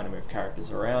like trying to move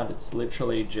characters around. It's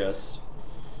literally just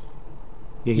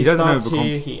he starts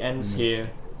here, he ends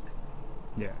here.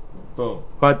 Yeah. Boom.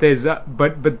 But there's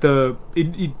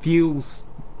it feels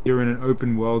you're in an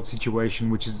open world situation,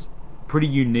 which is pretty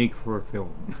unique for a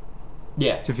film.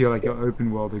 Yeah. to feel like you're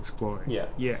open world exploring. Yeah.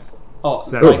 Yeah. Oh,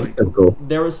 So like, That's cool.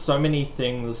 there are so many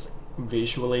things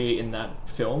visually in that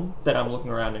film that I'm looking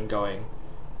around and going,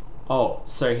 oh,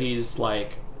 so he's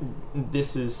like,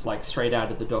 this is like straight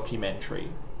out of the documentary,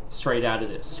 straight out of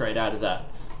this, straight out of that.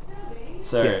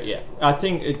 So yeah, I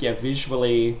think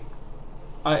visually,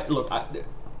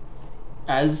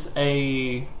 as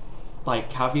a like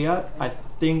caveat, I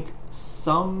think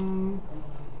some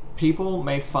people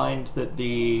may find that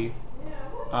the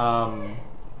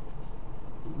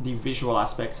visual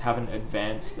aspects haven't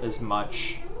advanced as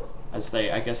much as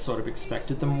they, I guess, sort of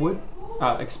expected them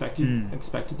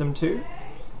to.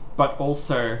 But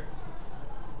also,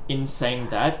 in saying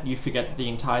that, you forget that the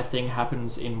entire thing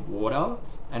happens in water,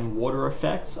 and water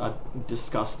effects are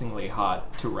disgustingly hard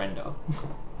to render.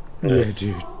 Yeah,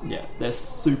 dude. Yeah, they're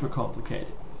super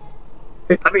complicated.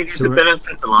 I mean, is it better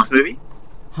since the last movie?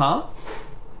 Huh?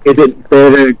 Is it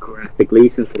better graphically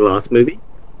since the last movie?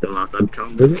 The last Avatar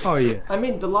movie? Oh yeah. I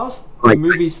mean, the last Like,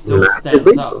 movie still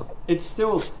massively? stands up. It's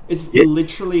Yeah.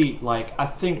 literally like, I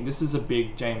think this is a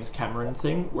big James Cameron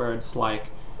thing where it's like,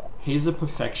 he's a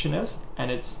perfectionist and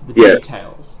it's the Yeah.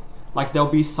 details. Like, there'll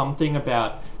be something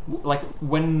about, like,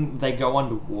 when they go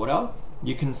underwater,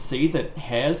 you can see that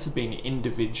hairs have been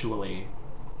individually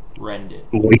rendered.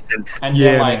 Moistened. And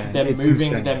Yeah, they're like, man, they're it's moving,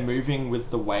 insane. they're moving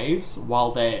with the waves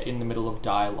while they're in the middle of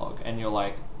dialogue, and you're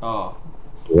like, oh,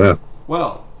 Wow.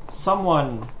 well,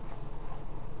 someone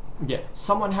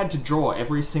had to draw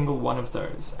every single one of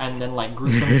those, and then like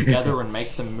group them together and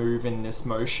make them move in this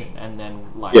motion, and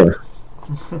then like Yeah.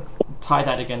 tie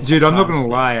that against. Dude, the I'm not gonna times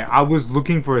lie. I was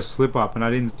looking for a slip up and I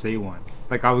didn't see one.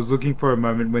 Like, I was looking for a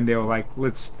moment when they were like,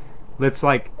 let's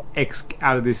like X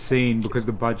out of this scene because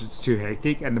the budget's too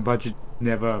hectic, and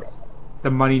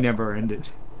the money never ended.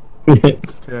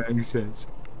 That makes sense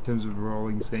in terms of a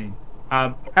rolling scene.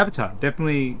 Avatar,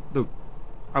 definitely. Look,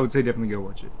 I would say definitely go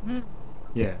watch it.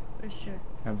 Yeah, For sure.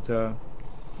 Avatar.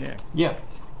 Yeah.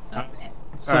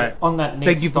 So Alright. on that neat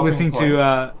Thank you for stopping listening point,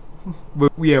 to.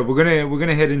 We're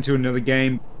gonna head into another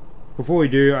game. Before we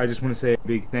do, I just want to say a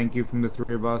big thank you from the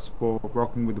three of us for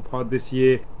rocking with the pod this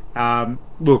year.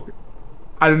 Look,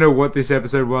 I don't know what this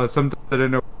episode was. Sometimes I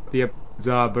don't know what the episodes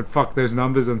are, but fuck, those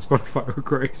numbers on Spotify were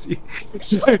crazy.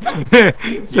 So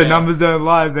Yeah. numbers don't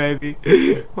lie, baby.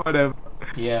 Whatever.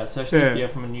 Yeah, especially Yeah. if you're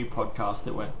from a new podcast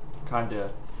that went kinda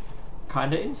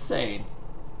insane.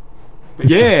 But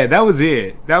Yeah, that was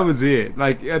it.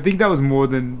 Like, I think that was more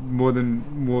than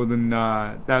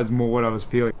that was more what I was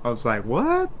feeling. I was like,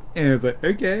 what? And it was like,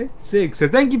 okay, sick. So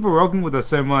thank you for rocking with us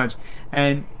so much.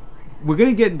 And we're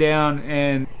gonna get down,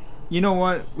 and you know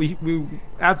what? We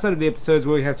outside of the episodes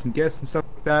where we have some guests and stuff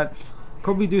like that,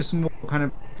 probably do some more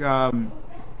kind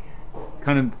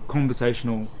of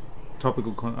conversational,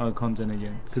 topical content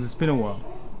again, because it's been a while.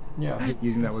 Yeah, I hate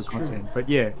using that word it's true. content, but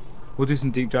yeah, we'll do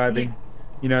some deep diving.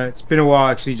 You know, it's been a while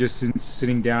actually, just since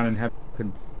sitting down and having a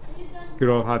good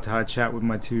old heart-to-heart chat with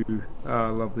my two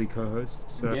lovely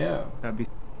co-hosts. So Yeah, that'd be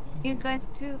You guys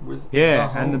too. with yeah,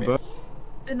 our and the homie. book.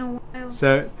 Been a while.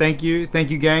 So thank you,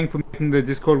 gang, for making the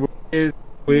Discord what it is.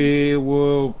 We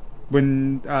will,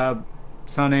 when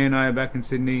Sane and I are back in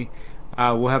Sydney,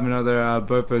 we'll have another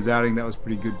BOFO's outing. That was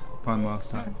pretty good fun last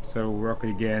time, so we'll rock it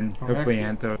again. Oh, Hopefully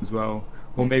heck Antho as well,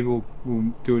 or maybe we'll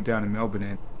do it down in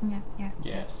Melbourne. Yeah.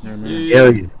 Yes. Yeah, man.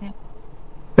 Hell yeah. Yeah.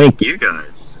 Thank you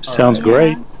guys. Sounds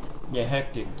Alright. great. Yeah,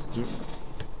 hectic.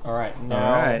 All right,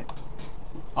 now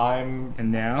All right,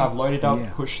 and now I've loaded up,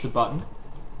 yeah. push the button.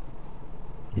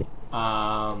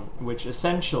 Which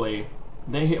essentially,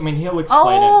 he'll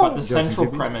explain it, but the central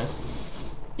Judging premise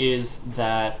is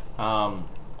that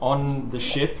on the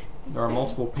ship there are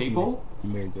multiple people,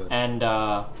 Very good. and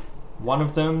one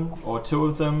of them or two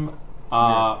of them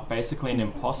are basically an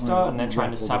imposter, and they're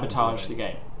trying to sabotage the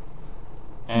game.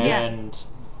 And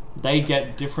they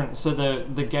get different. So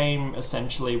the game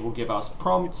essentially will give us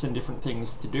prompts and different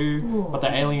things to do, but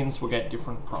the aliens will get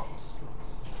different prompts.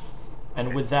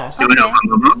 And with that, Do it on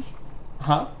mobile?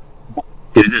 huh?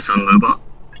 Do this on mobile?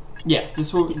 Yeah,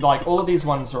 this will, like, all of these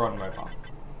ones are on mobile.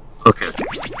 Okay.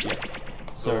 Yeah.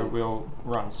 So we'll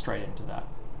run straight into that.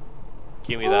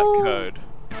 Give me that code.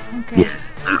 Okay.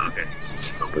 So, okay.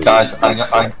 Guys, I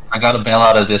got to bail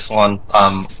out of this one.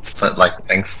 But like,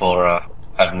 thanks for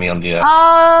having me on the.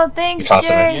 Oh, thanks, Awesome.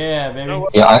 Jay. Yeah, baby.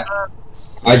 Yeah,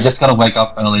 I just gotta wake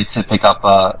up early to pick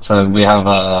up. So we have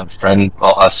a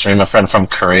streamer friend from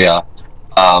Korea,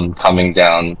 coming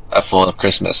down for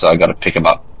Christmas. So I gotta pick him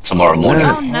up tomorrow morning.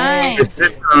 Oh, nice. Is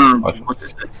this, what's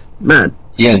this next? Matt.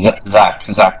 Yeah, Zach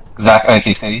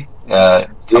OTC. Coming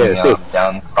Yeah, see.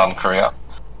 down from Korea.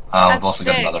 We've also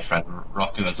got another friend,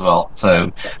 Roku, as well.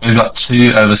 So we've got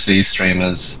 2 overseas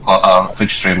streamers,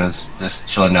 Twitch streamers, just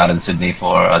chilling out in Sydney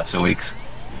for 2 weeks.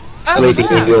 Sleeping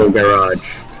in your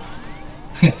garage.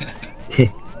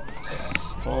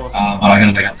 Awesome. But I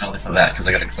gotta make up a list of that because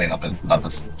I gotta clean up and other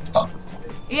stuff.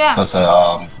 Yeah.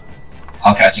 So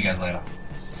I'll catch you guys later.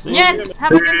 See Yes. you.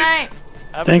 Have a good night.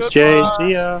 Have a Thanks, good Jay. one.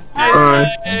 See ya.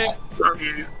 Bye. Love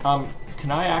you. Can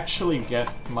I actually get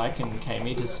Mike and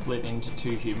Kami to split into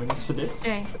 2 humans for this?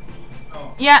 Okay.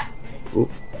 Yeah.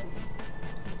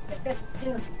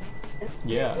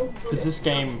 Yeah, because this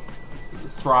game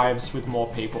thrives with more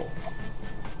people.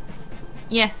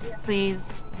 Yes,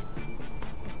 please.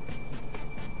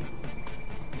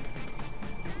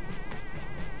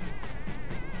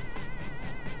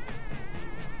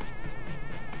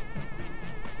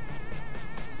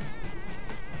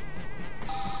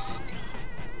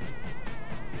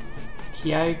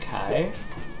 Kyokai.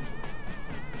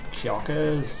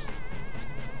 Kyokas.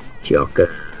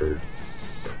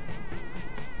 Kyokas.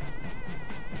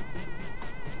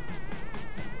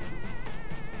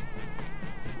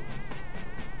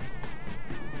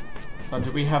 Oh,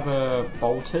 do we have a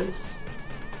bolters?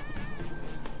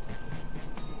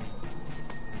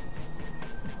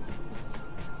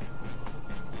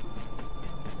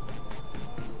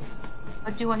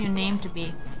 What do you want your name to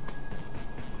be?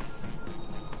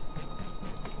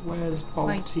 Where's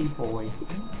Bolty Boy?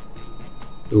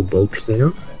 Ooh,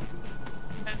 Boltino?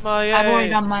 I've already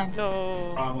done mine.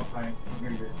 No. I'm not playing. I'm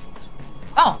gonna go.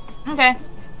 Oh, okay.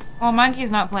 Well,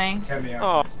 Monkey's not playing. Tell me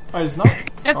out. Oh, Oh, it's not?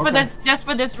 Okay. Just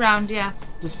for this round, yeah.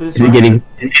 Just for this You're round?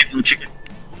 getting blue chicken.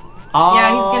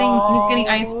 Yeah, he's getting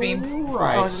ice cream.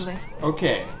 Right. Supposedly.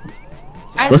 Okay.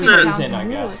 So Ice What's cream that? is sounds in, I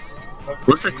good. guess.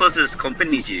 What's the closest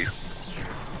company to you?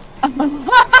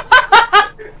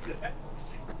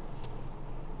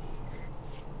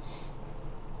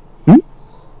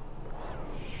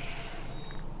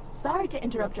 Sorry to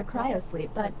interrupt your cryosleep,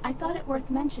 but I thought it worth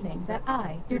mentioning that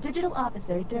I, your digital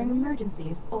officer during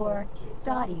emergencies, or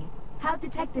Dottie, have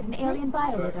detected an alien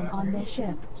biorhythm on this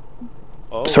ship.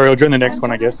 oh. Sorry, I'll join the next And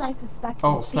one, I just guess. as suspected,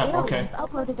 Oh, snap, the okay. aliens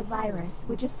uploaded a virus,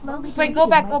 which is slowly Wait, go deleting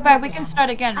back, my go back. We can program. start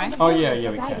again, right? Oh, yeah, available yeah,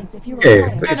 for we can. guidance if you Yeah, require we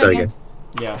it. can start again.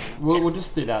 Yeah, we'll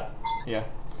just do that. Yeah.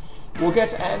 We'll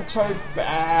get Anto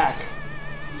back.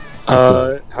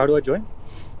 How do I join?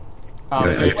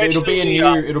 Yeah. It'll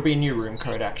be a new room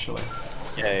code actually.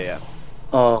 Yeah.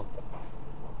 Oh.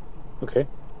 Okay.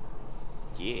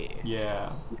 Yeah.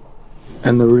 Yeah.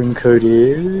 And the room code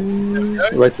is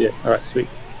right there. Alright, sweet.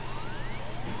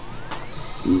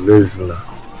 Lizla.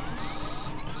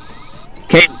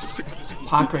 Okay.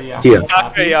 Takoyaki. Yeah.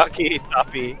 Tappy. Takoyaki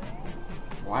Tappy.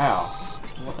 Wow.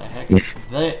 What the heck is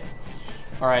that?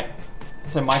 Alright.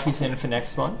 So Mikey's in for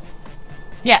next one.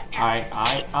 Yeah.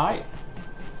 I.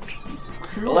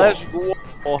 Cool. Let's go.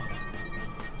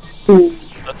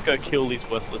 Let's go kill these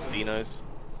worthless Xenos.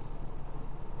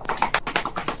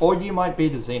 Or you might be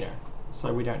the Xeno.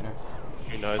 So we don't know.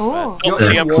 Who knows, Oh. man? You're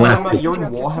That's in classic. Warhammer, you're in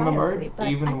Interrupt your Warhammer mode, cryosleep, but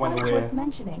even I when thought it worth we're...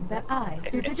 mentioning that I,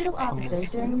 your digital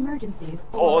officer during emergencies,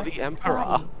 Or the Emperor.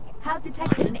 Dottie, have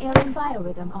detected an alien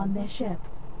biorhythm on this ship.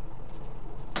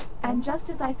 And just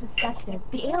as I suspected,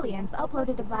 the aliens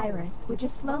uploaded a virus which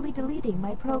is slowly deleting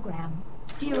my program.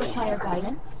 Do you require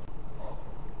guidance?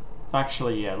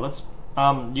 Actually, yeah, let's...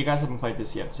 you guys haven't played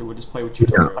this yet, so we'll just play with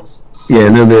tutorials. Yeah,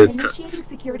 no, Initiating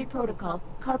security protocol,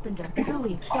 Carpenter,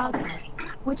 Louis, Dogma,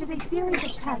 which is a series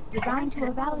of tests designed to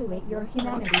evaluate your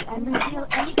humanity and reveal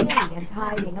any aliens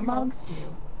hiding amongst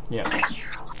you. Yeah.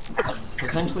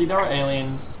 Essentially, there are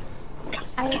aliens.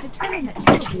 I have determined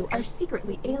that two of you are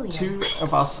secretly aliens. 2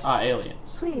 of us are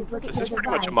aliens. Please look at your This is pretty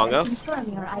much device Among and Us.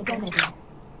 confirm your identity.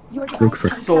 Your Looks device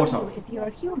like- can Sort tell of. you if you're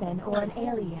human or an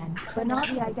alien, but not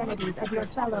the identities of your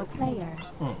fellow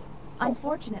players. Hmm.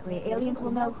 Unfortunately, aliens will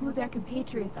know who their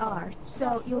compatriots are,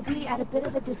 so you'll be at a bit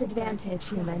of a disadvantage,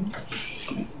 humans.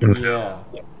 Yeah.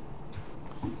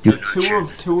 So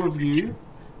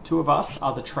two of us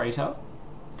are the traitor,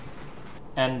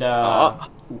 and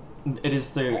it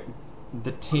is the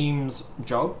team's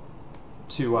job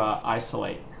to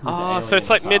isolate who the aliens So it's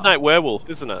like are. Midnight Werewolf,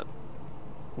 isn't it?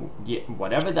 Yeah,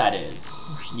 whatever that is.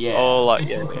 Yeah. Oh, like,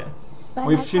 yeah. By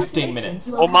We have my 15 calculations, minutes.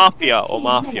 you Or will have Mafia, or 15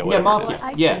 Mafia, minutes Yeah, whatever Mafia.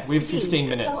 for Yeah, ISIS we have to beat. 15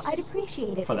 minutes So I'd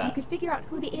appreciate it for if that. you could figure out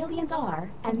who the aliens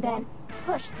are, and then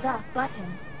push the button.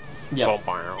 Yeah.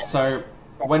 So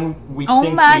when we Oh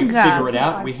think my we God. figure it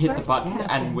out, we hit the First button captain.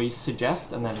 and we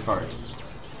suggest and then vote.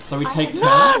 So we I take have turns.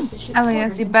 divided the ship's Elias,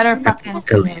 quarters you into better different fucking-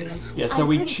 testing Elias. areas. Yeah, so I'm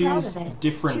we pretty proud choose of it.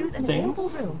 different Choose an available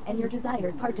things. room and your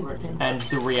desired participants. And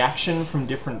the reaction from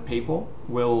different people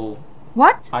will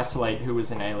What? isolate who is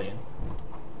an alien.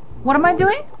 What am I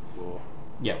doing?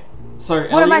 Yeah. So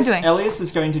What am I doing? Elias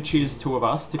is going to choose two of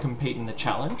us to compete in the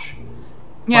challenge.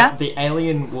 Yeah. But the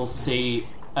alien will see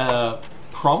a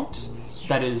prompt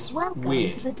that is Welcome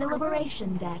weird. to the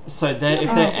deliberation deck. So if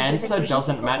their answer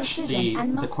doesn't match the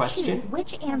question, choose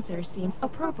which answer seems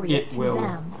appropriate it to will.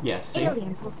 them. Yeah. See.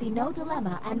 Aliens will see no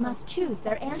dilemma and must choose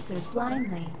their answers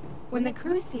blindly. When the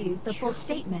crew sees the full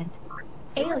statement,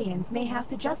 aliens may have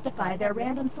to justify their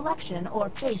random selection or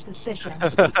face suspicion.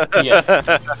 Yeah.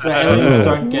 So aliens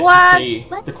don't get What? to see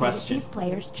Let's the see what question. these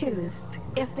players choose.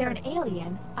 If they're an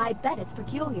alien, I bet it's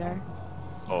peculiar.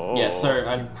 Oh. Yeah,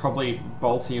 so probably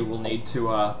Bolty will need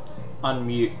to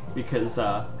unmute because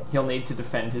he'll need to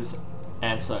defend his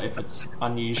answer if it's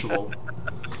unusual.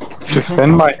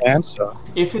 Defend my answer.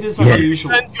 If it is Yeah.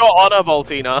 unusual. Defend your honor,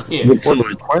 Boltina. If. What's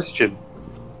the question?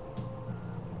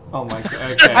 Oh my god,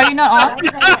 Are okay. you not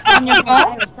off on your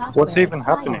phone? What's even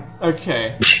happening?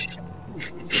 Okay.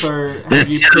 So, have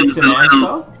you picked an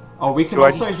answer? Oh, we can Do I-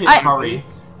 also hit I- hurry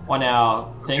on our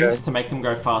things Okay. to make them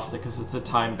go faster because it's a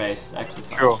time-based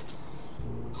exercise. Sure.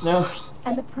 No.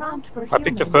 And the prompt for I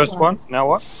picked the humans first one. was, Now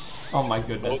what? Oh my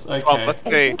goodness, Oh, okay. let's A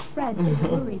see. good friend is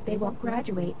worried they won't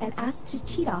graduate and asks to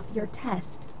cheat off your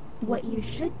test. What you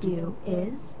should do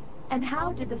is... And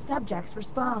how did the subjects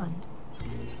respond?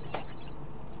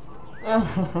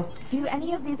 Do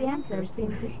any of these answers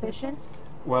seem suspicious?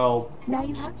 Well, Now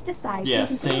you have to decide yeah,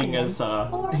 who's an seeing alien, as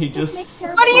or he just just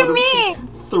make terrible What do you sort of mean?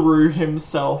 decisions. threw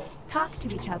himself, Talk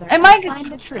to each other Am and I- find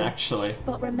the truth. actually.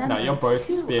 But remember, No, you're both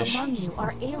two spish. among you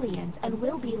are aliens and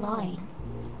will be lying.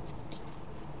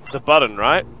 The button,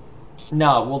 right?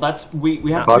 No, well that's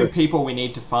we have Button. two people we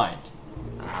need to find.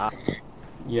 Ah.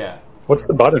 Yeah. What's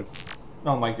the button?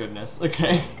 Oh my goodness.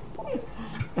 Okay.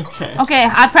 Okay. Okay,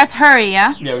 I press hurry,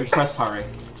 yeah? Yeah, we press hurry.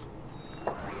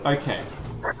 Okay.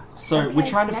 So we're Okay,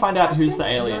 trying to next find out who's the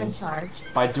captain, you're in aliens charge.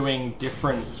 by doing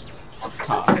different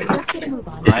tasks. Let's get a move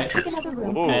on. Right. Pick another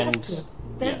room Ooh. and And- test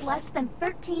group. There's yes. less than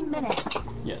 13 minutes.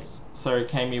 Yes. So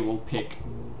Kami will pick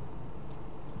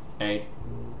a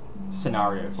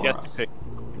scenario She for has us. to pick.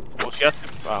 Well, she has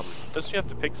to. Does she have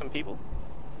to pick some people?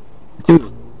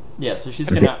 Yeah, so she's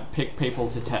gonna pick people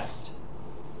to test.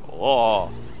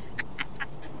 Oh.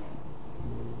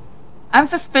 I'm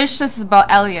suspicious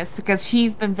about Elias because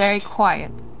he's been very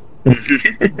quiet.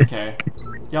 Okay.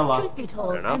 Yalla. Truth be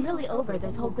told, Fair enough. I'm really over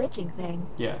this whole glitching thing.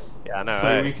 Yes. Yeah, I know. So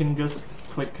eh? we can just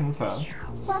click confirm.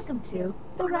 Welcome to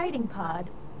the writing pod.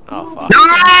 Oh, You will fuck. be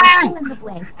given fill in the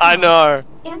blank. I know.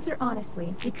 Answer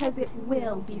honestly, because it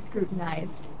will be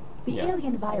scrutinized. The Yeah.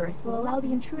 alien virus will allow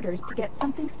the intruders to get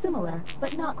something similar,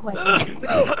 but not quite right.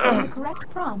 When the correct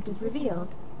prompt is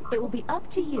revealed, it will be up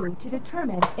to you to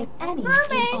determine if any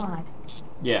seem odd.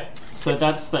 Yeah. So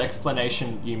that's the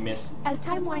explanation you missed. As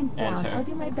time winds down, Enter. I'll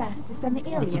do my best to send the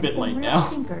aliens a bit some late real now.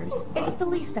 stinkers. It's the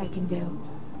least I can do.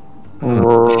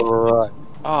 Right.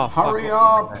 Oh, Hurry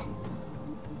up!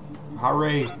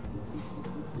 Hurry!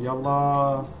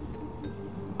 Yalla!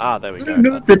 Ah, there we I go. don't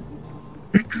know if it...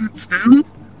 I can't spell it.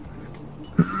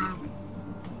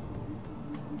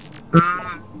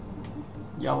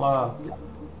 Yalla!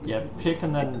 Yeah, pick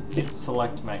and then hit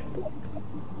select, mate.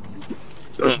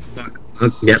 Oh, fuck.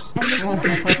 Yep. And the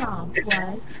correct prompt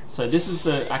was, So this is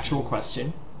the actual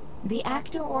question. the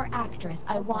actor or actress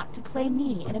I want to play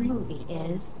me in a movie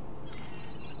is...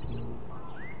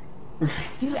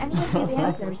 Do any of these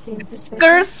answers seem suspicious?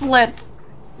 Gerslet.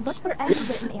 Look for any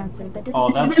written answer that doesn't Oh,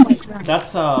 seem that's quite right.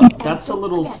 that's And that's a don't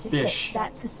little forget to hit spish.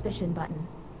 that suspicion button.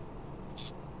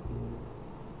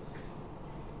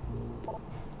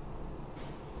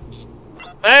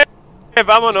 Hey,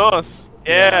 vámonos.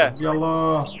 Yeah.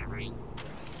 Yalla!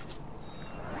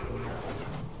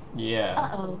 Yeah.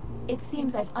 Uh-oh. It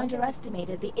seems I've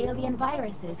underestimated the alien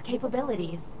virus's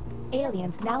capabilities.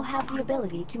 Aliens now have the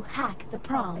ability to hack the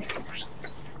prompts.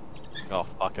 Oh,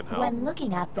 fucking hell. When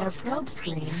looking at their probe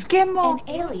screen, Skimble. an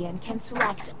alien can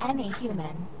select any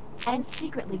human and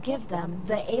secretly give them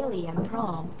the alien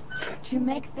prompt. To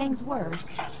make things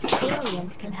worse,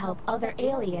 aliens can help other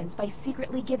aliens by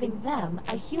secretly giving them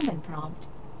a human prompt.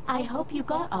 I hope you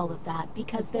got all of that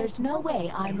because there's no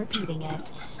way I'm repeating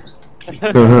it.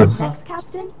 Next,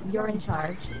 Captain, you're in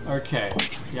charge. Okay.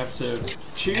 You have to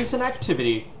choose an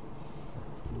activity.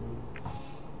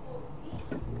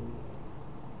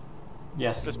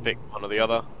 Yes. Just pick one or the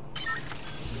other.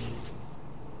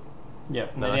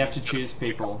 Yep. And No. then you have to choose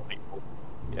people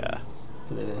Yeah.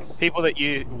 for this. People that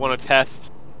you want to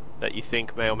test that you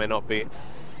think may or may not be.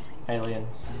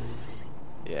 Aliens.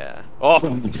 Yeah. Oh,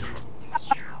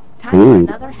 Time for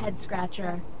another head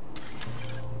scratcher.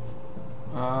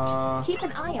 Keep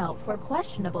an eye out for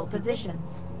questionable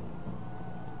positions.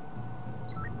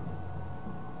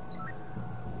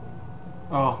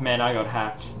 Oh man, I got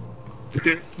hacked.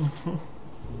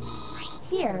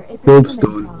 Here is the Goldstone.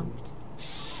 human prompt.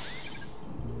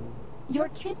 Your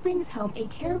kid brings home a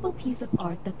terrible piece of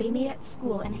art that they made at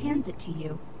school and hands it to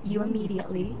you. You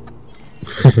immediately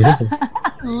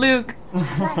Luke.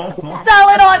 That's Sell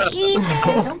it on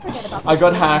eBay. Don't forget about I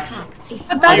got the hacked. hacks. A But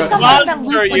small that's got something lost that for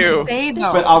Luke you. would say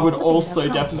though. But I would also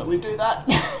definitely do that.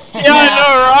 Yeah,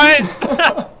 I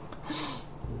know, right?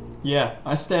 Yeah,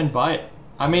 I stand by it.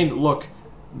 I mean, look,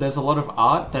 there's a lot of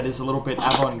art that is a little bit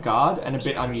avant-garde and a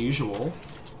bit unusual.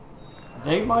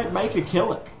 They might make a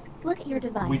killer. Look at your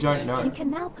device. We don't know. You can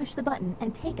now push the button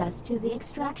and take us to the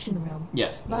extraction room.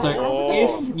 Yes, But so I would if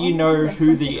recommend you only know do this who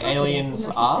once the you're confident in aliens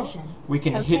your are, suspicion. we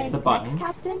can Okay, hit the button next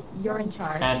captain, you're in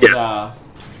charge.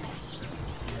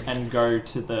 and go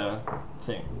to the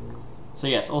thing. So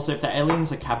yes, also if the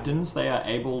aliens are captains, they are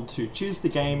able to choose the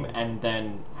game and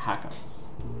then hack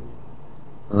us.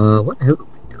 What the hell have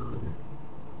we done?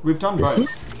 We've done both.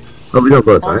 Oh, we got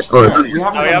both, right? Oh, no, it's we No,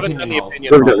 haven't we done haven't done the opinion roll.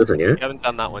 opinion we haven't done roll. this one yet? We haven't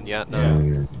done that one yet, no.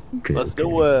 Yeah. Okay, Let's okay.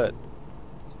 do it.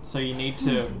 So you need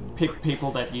to pick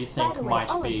people that you By think the way, might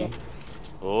all of be it.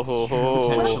 Oh, ho, ho.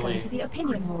 Potentially. Welcome to the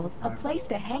Opinion Hold, a place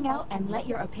to hang out and let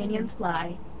your opinions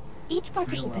fly. Each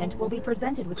participant will be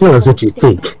presented with Tell a us what you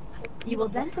statement. think. You will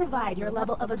then provide your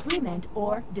level of agreement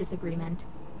or disagreement.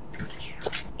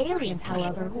 Aliens,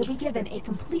 however, will be given a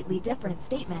completely different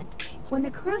statement. When the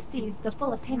crew sees the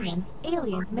full opinion,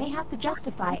 aliens may have to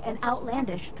justify an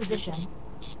outlandish position.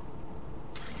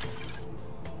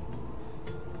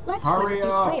 Let's Hurry see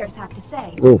what up. these players have to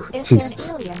say. Oof, If Jesus.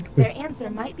 they're an alien, their answer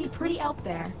might be pretty out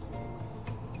there.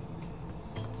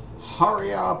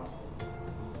 hurry up.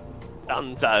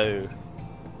 Dunzo.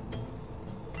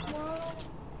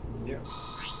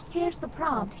 Here's the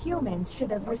prompt humans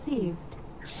should have received.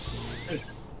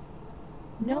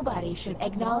 Nobody should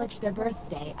acknowledge their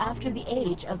birthday after the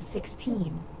age of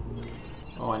 16.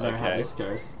 Oh, I know how Okay. this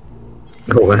goes.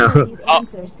 Oh, wow. These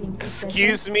answers seem suspicious.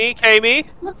 Excuse me, Kami?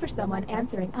 Look for someone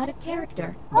answering out of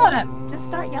character. What? Just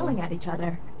start yelling at each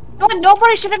other. No,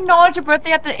 nobody should acknowledge a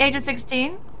birthday at the age of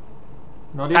 16.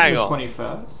 Not even Hang the on.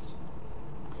 21st.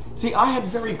 See, I had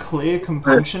very clear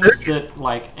compunctions that,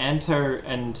 like, Anto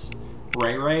and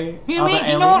Ray Ray You are mean,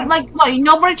 the you know, aliens. like, what,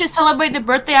 nobody should celebrate their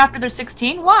birthday after they're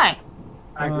 16? Why?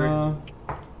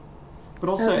 But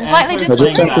also, Slightly I Anto's just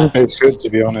saying don't think that. they should, to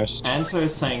be honest.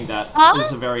 Anto's saying that Huh?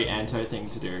 is a very Anto thing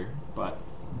to do, but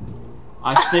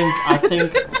I think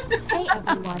Hey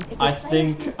everyone, if I a player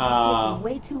think, seems to be taking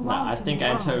way too no, long I to think move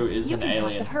on, Anto is you an can tap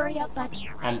alien. the hurry up button.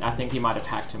 and I think he might have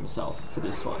hacked himself for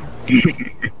this one.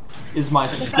 Is my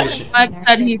The suspicion. Mike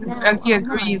said he, is now he online.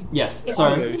 agrees. Yes, If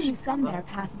so the team you send there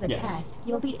passes a Yes. test,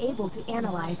 you'll be able to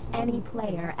analyze any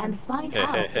player and find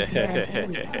out if they're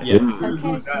an alien. yeah.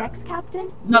 Okay, next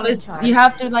captain, No, you're in it's, charge. you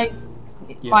have to, like,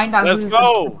 Yeah. find out Let's who's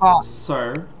go. the boss.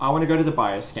 So I want to go to the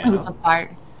Who's the bioscanner.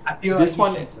 part.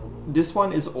 This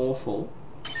one is awful.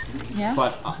 Yeah?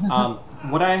 But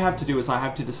what I have to do is I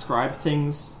have to describe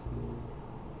things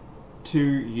to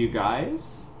you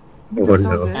guys, Oh, so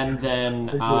no. good. and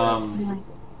then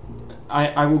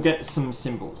I will get some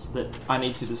symbols that I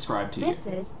need to describe to you. This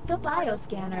is the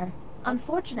bioscanner.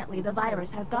 Unfortunately, the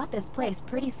virus has got this place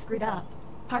pretty screwed up.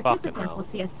 Participants hell. will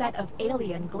see a set of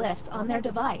alien glyphs on their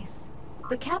device.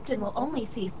 The captain will only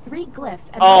see 3 glyphs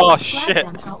and Oh, must describe shit.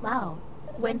 them out loud.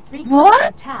 When 3 glyphs What?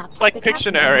 are tapped, like the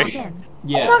captain Pictionary. will log in.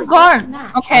 Yeah. Oh my god.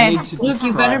 I Okay, need to Luke,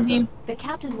 you better describe be... them. The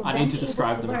captain will I then need to be able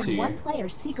describe to them learn to you. one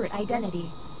player's secret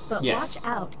identity. But Yes. watch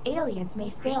out, aliens may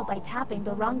fail by tapping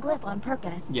the wrong glyph on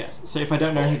purpose. Yes. So if I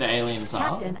don't know who the aliens are,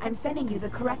 Captain, I'm sending you the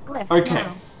correct glyphs okay.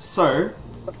 now. So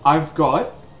I've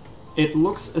got. It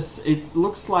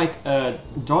looks like a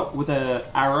dot with a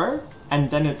arrow,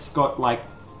 and then it's got like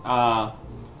a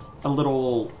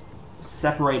little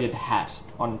separated hat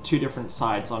on 2 different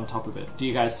sides on top of it. Do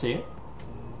you guys see it?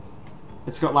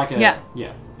 It's got like a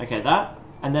Yeah. Okay, that.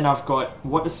 And then I've got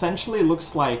what essentially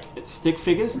looks like stick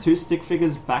figures, 2 stick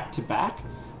figures back to back,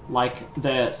 like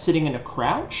they're sitting in a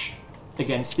crouch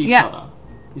against each Yeah. other.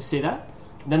 You see that?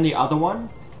 And then the other one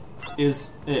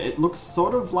is it looks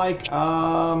sort of like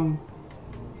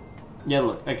yeah,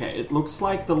 look, okay, it looks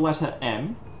like the letter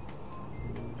M,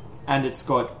 and it's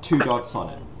got 2 dots on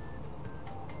it.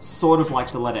 Sort of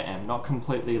like the letter M, not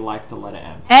completely like the letter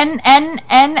M. N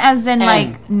as in,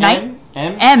 like, night?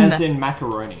 M M. as in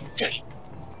macaroni.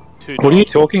 What are you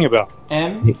talking about?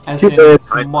 M as Two in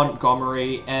birds.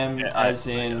 Montgomery, M as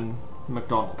in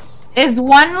McDonald's. Is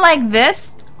one like this?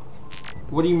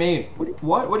 What do you mean?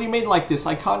 What do you mean like this?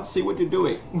 I can't see what you're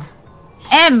doing.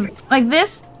 M, like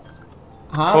this?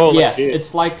 Huh? Oh, like yes, this.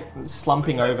 it's like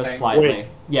slumping over slightly. Wait.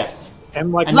 Yes.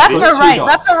 M like And Left it's or got two right?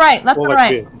 dots. Left or right? Left Or or like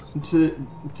right? this.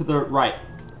 To the right.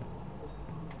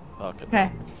 Okay.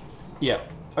 Okay. Yeah.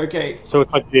 Okay. So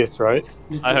it's like this, right?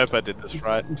 I hope I did this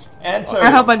right. Anto.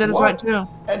 I hope I did this what? right too.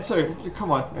 Anto,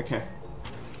 come on. Okay.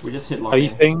 We just hit Are you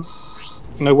login. saying?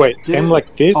 No, wait. Did M it-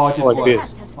 like this Oh, it or like didn't work.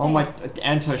 this? Oh my,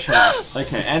 Anto, shut up.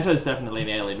 Okay, Anto's definitely an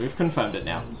alien. We've confirmed it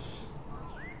now.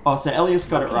 Oh, so Elias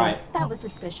got it Okay, right. That was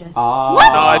suspicious. Ah. No,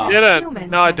 I didn't.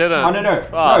 No, I didn't. Oh, no.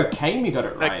 Fuck. No, Kami got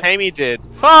it No, right. Kami did.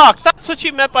 Fuck! That's what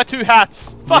you meant by two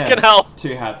hats. Fucking Yeah, hell.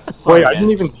 2 hats. Sorry, Wait, I man.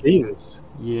 didn't even see this.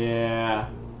 Yeah.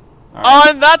 Oh,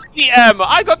 and that's the M.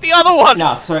 I got the other one.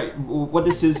 Nah, so what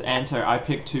this is, Anto, I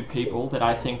picked 2 people that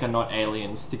I think are not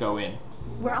aliens to go in.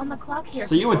 We're on the clock here.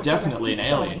 So you were people, let's definitely an keep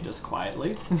alien, going. just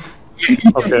quietly.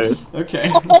 Okay.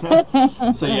 Okay.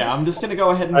 So yeah, I'm just gonna go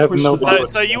ahead and I have push no the idea.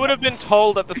 button. So you would have been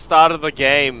told at the start of the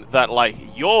game that,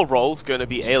 like, your role's going to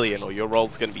be alien or your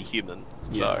role's going to be human.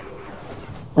 So,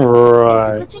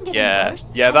 Right. Is the glitching getting yeah.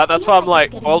 worse? Yeah, I that's feel why I'm it's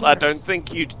like, getting well, I don't worse.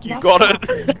 think you Next got up, it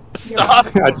at the you're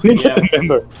start. I didn't Yeah.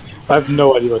 remember. I have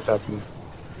no idea what's happening.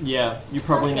 Yeah, you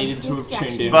probably needed to have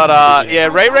tuned in. But, at the yeah,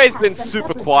 beginning. Ray Ray's been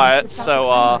super quiet,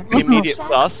 so, immediate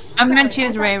sus. I'm gonna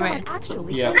choose Ray Ray.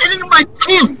 Yeah. I I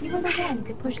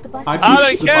I pushed don't the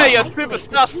care, button. you're super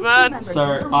sus, man.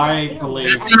 So I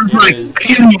believe Like it is.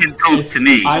 alien talk It's, to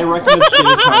me. I reckon it's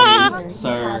these how it is.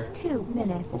 So 2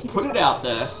 minutes to we'll put it decide. out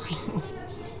there.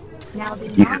 Now the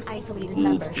non-isolated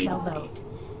members shall vote.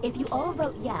 If you all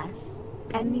vote yes,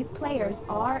 and these players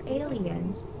are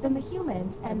aliens, then the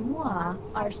humans and moi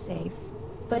are safe.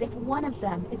 But if one of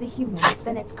them is a human,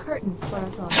 then it's curtains for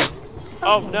us all.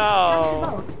 Oh, Okay, no. time to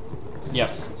vote.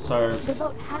 Yep. So The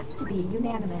vote has to be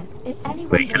unanimous. If anyone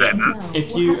Wait, votes can I- no,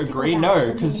 if we'll you have to go agree, back no, to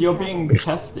the because main you're cabin. being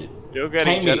tested. You're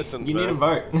getting Kami, jettisoned, you need to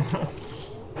man. vote.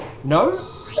 No?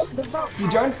 The vote You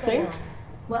has don't think? failed.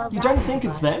 Well, You that don't was a think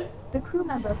it's bust. them? The crew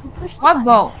member who pushed the What button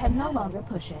vote? can no longer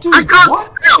push it. Dude, I can't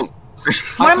what? spell!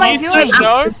 What am I You doing? said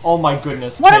no? Oh my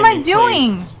goodness. What am I Kami, please.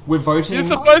 doing? We're voting. You're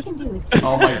All you supposed can do is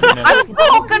Oh my goodness. I'm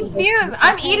so confused.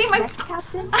 I'm eating my. Next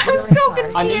captain, I'm you're in so charge.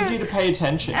 I confused. need you to pay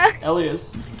attention.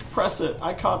 Elias, press it.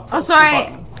 I can't Oh, press sorry.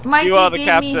 the button. Mikey You are the gave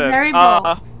captain. me Harry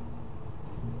Ball.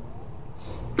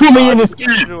 Put me in the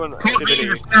scan! do an Put me in activity.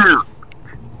 the scan!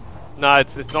 No,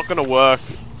 it's not gonna work.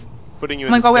 Putting you Oh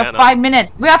in my the god, we have scanner. 5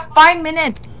 minutes. We have 5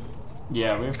 minutes.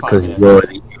 Yeah, we're fine. Because you're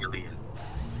the alien.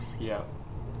 Yeah.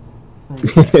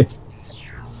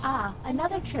 Ah,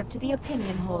 another trip to the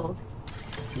opinion hold.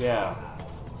 Yeah.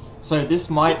 So this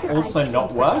might Keep your also eyes not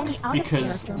peeled for work any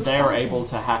because out-of-character they're responses. able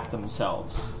to hack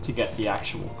themselves to get the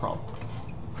actual prompt.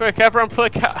 Quick, everyone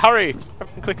click hurry.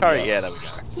 Everyone click hurry. Yeah, there we go.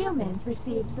 Humans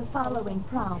received the following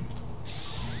prompt.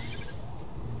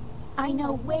 I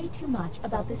know way too much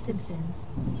about The Simpsons.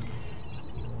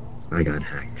 I got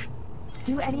hacked.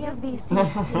 Do any of these seem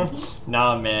stinky?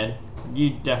 Nah, man.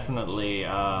 You definitely,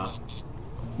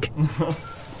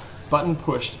 Button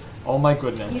pushed. Oh my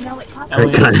goodness. You know it costs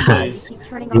Elias, me please. to keep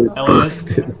turning on the Elias,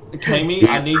 lights. Kami,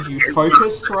 I need you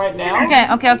focused right now.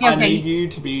 Okay. I need you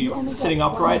to be You only get sitting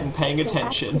one, upright and paying so act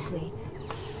attention. quickly.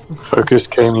 Focus,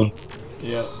 Kami.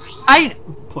 Yeah, I.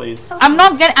 please. I'm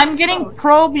not getting. I'm getting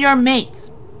probe your mates.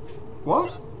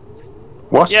 What?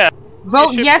 What? Yeah.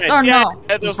 Vote you should yes say- or yeah, no.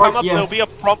 There'll Just come vote up. yes. There'll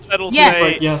be a prompt that'll Yes. Please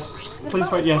say vote yes. Please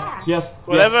vote yes. Yes.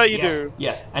 Whatever yes, you yes, do.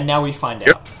 Yes. And now we find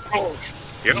out.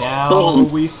 Now Oh,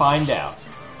 we find out.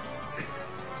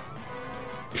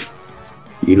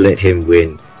 you let him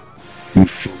win. You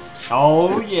fools.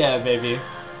 Oh yeah, baby.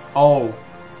 Oh.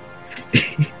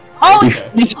 Oh, Okay.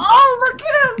 oh, look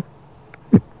at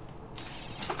him.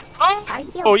 I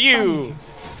feel Oh, you. funny.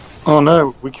 Oh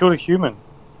no, we killed a human.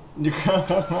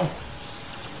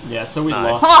 Yeah, so we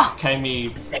Nice. lost. Kami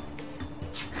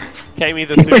Kami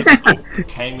the super.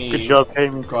 Kami Good job,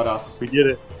 Kami. got us. We did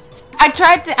it. I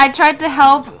tried to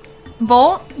help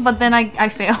Bolt, but then I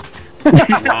failed.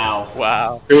 Wow.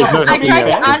 Wow. There was no I helping tried you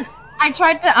to out. I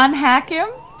tried to unhack him,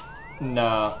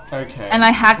 Nah, okay. and I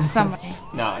hacked somebody.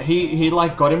 Nah, he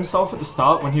like got himself at the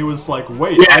start when he was like,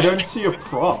 wait, I don't see a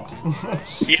prompt.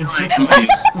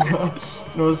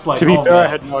 And it was like, To be oh, fair, I man.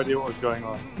 had no idea what was going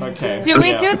on. Okay. Can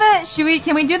we yeah. do the?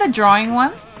 Can we do the drawing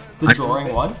one? the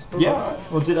drawing one? Yeah,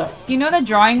 we'll do that. Do you know the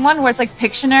drawing one where it's like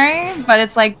Pictionary, but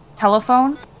it's like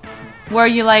telephone, where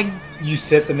you like You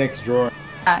set the next drawing.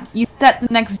 you set the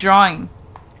next drawing.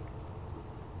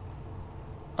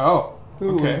 Oh,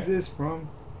 Who okay. is this from?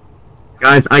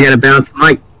 Guys, I gotta bounce.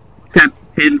 Mike, tap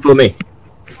pin for me.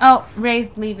 Oh, Ray's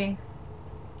leaving.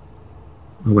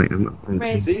 Oh wait, I'm not.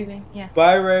 Ray's See? leaving. Yeah.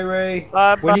 Bye, Ray Ray.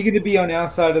 Bye, When are bye. you going to be on our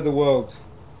side of the world?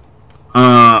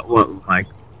 What, like?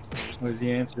 What is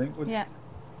he answering? What- Yeah.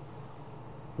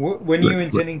 When are you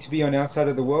intending to be on our side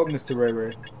of the world, Mr. Ray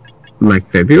Ray? Like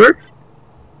February?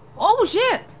 Oh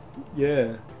shit!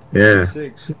 Yeah. Yeah.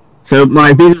 Sick. So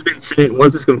my visa's been sent.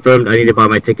 Once it's confirmed, I need to buy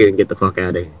my ticket and get the fuck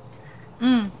out of here.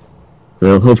 Mm.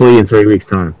 So hopefully in 3 weeks'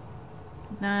 time.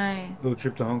 Nice. Little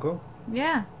trip to Hong Kong.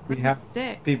 Yeah. We have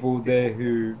sick. people there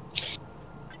who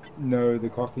know the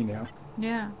coffee now.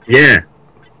 Yeah. Yeah.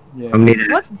 Yeah. I mean,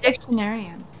 What's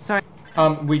dictionarian? Sorry.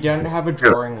 We don't have a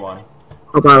drawing one.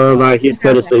 bye. He's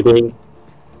Coda sleeping.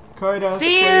 Coda,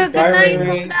 See you. sleep. Good Bye, night. Ray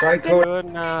Ray. Bye, Good Cody.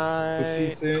 Good We'll see you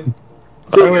night. soon.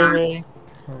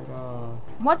 Coda.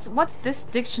 What's this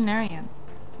dictionarian?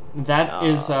 That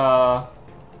is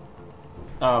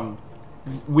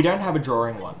we don't have a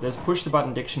drawing one. There's push the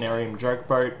button dictionarium, joke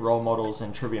boat, role models,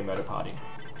 and trivia motor party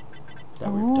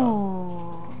that we've done.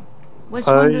 Ooh. Which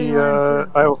one do you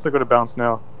want? I also got to bounce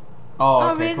now. Oh, Oh,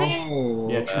 okay, really? cool.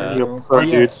 Oh, Yeah, true. Yep. Oh,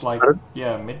 yeah, Dude, it's like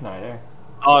midnight. Eh?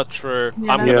 Oh, true.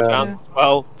 Yeah, I'm that's gonna true. bounce as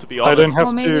well, to be I honest. don't have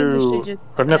Well, maybe we should to. just-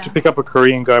 I don't have to yeah. pick up a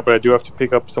Korean guy, but I do have to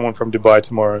pick up someone from Dubai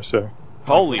tomorrow. So.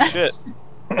 Holy shit.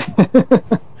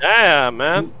 Yeah,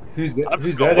 man. Who's that? I've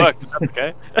Who's just got that? work.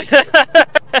 That's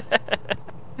okay.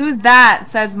 Who's that?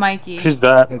 Says Mikey. Who's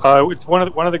that? It's one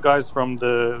of the guys from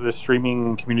the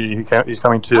streaming community who's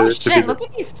coming to Oh to shit! visit. Look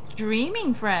at these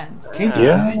streaming friends. Can't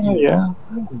Yeah. visit you. Yeah.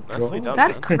 Nicely done.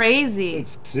 That's man. crazy.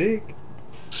 That's sick.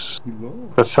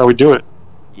 Lord. That's how we do it.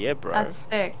 Yeah, bro. That's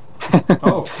sick.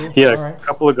 Oh, cool. Yeah, Alright. a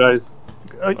couple of guys.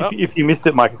 If you missed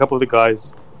it, Mike, a couple of the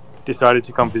guys decided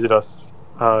to come visit us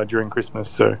during Christmas.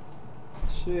 So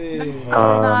Shit.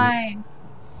 Nice.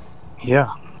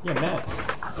 yeah. Yeah, Matt.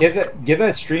 Get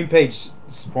that stream page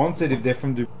sponsored if they're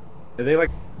from Dubai. Are they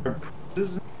like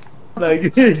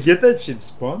get that shit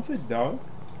sponsored, dog?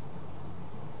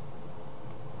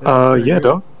 Yeah,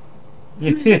 dog.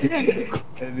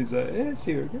 And he's like, yeah,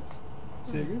 see how it goes.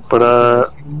 See how it goes. But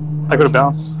I got to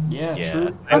bounce. Yeah, Yeah. true.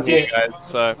 Thank Okay. you guys.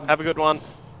 So have a good one.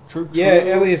 True.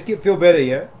 Yeah, Elias, feel better,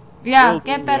 yeah? Yeah, Will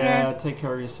get do. better. Yeah, take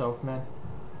care of yourself, man.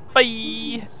 Bye.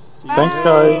 See Thanks, ya.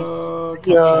 guys. Catch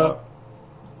Yeah. up.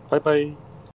 Bye bye.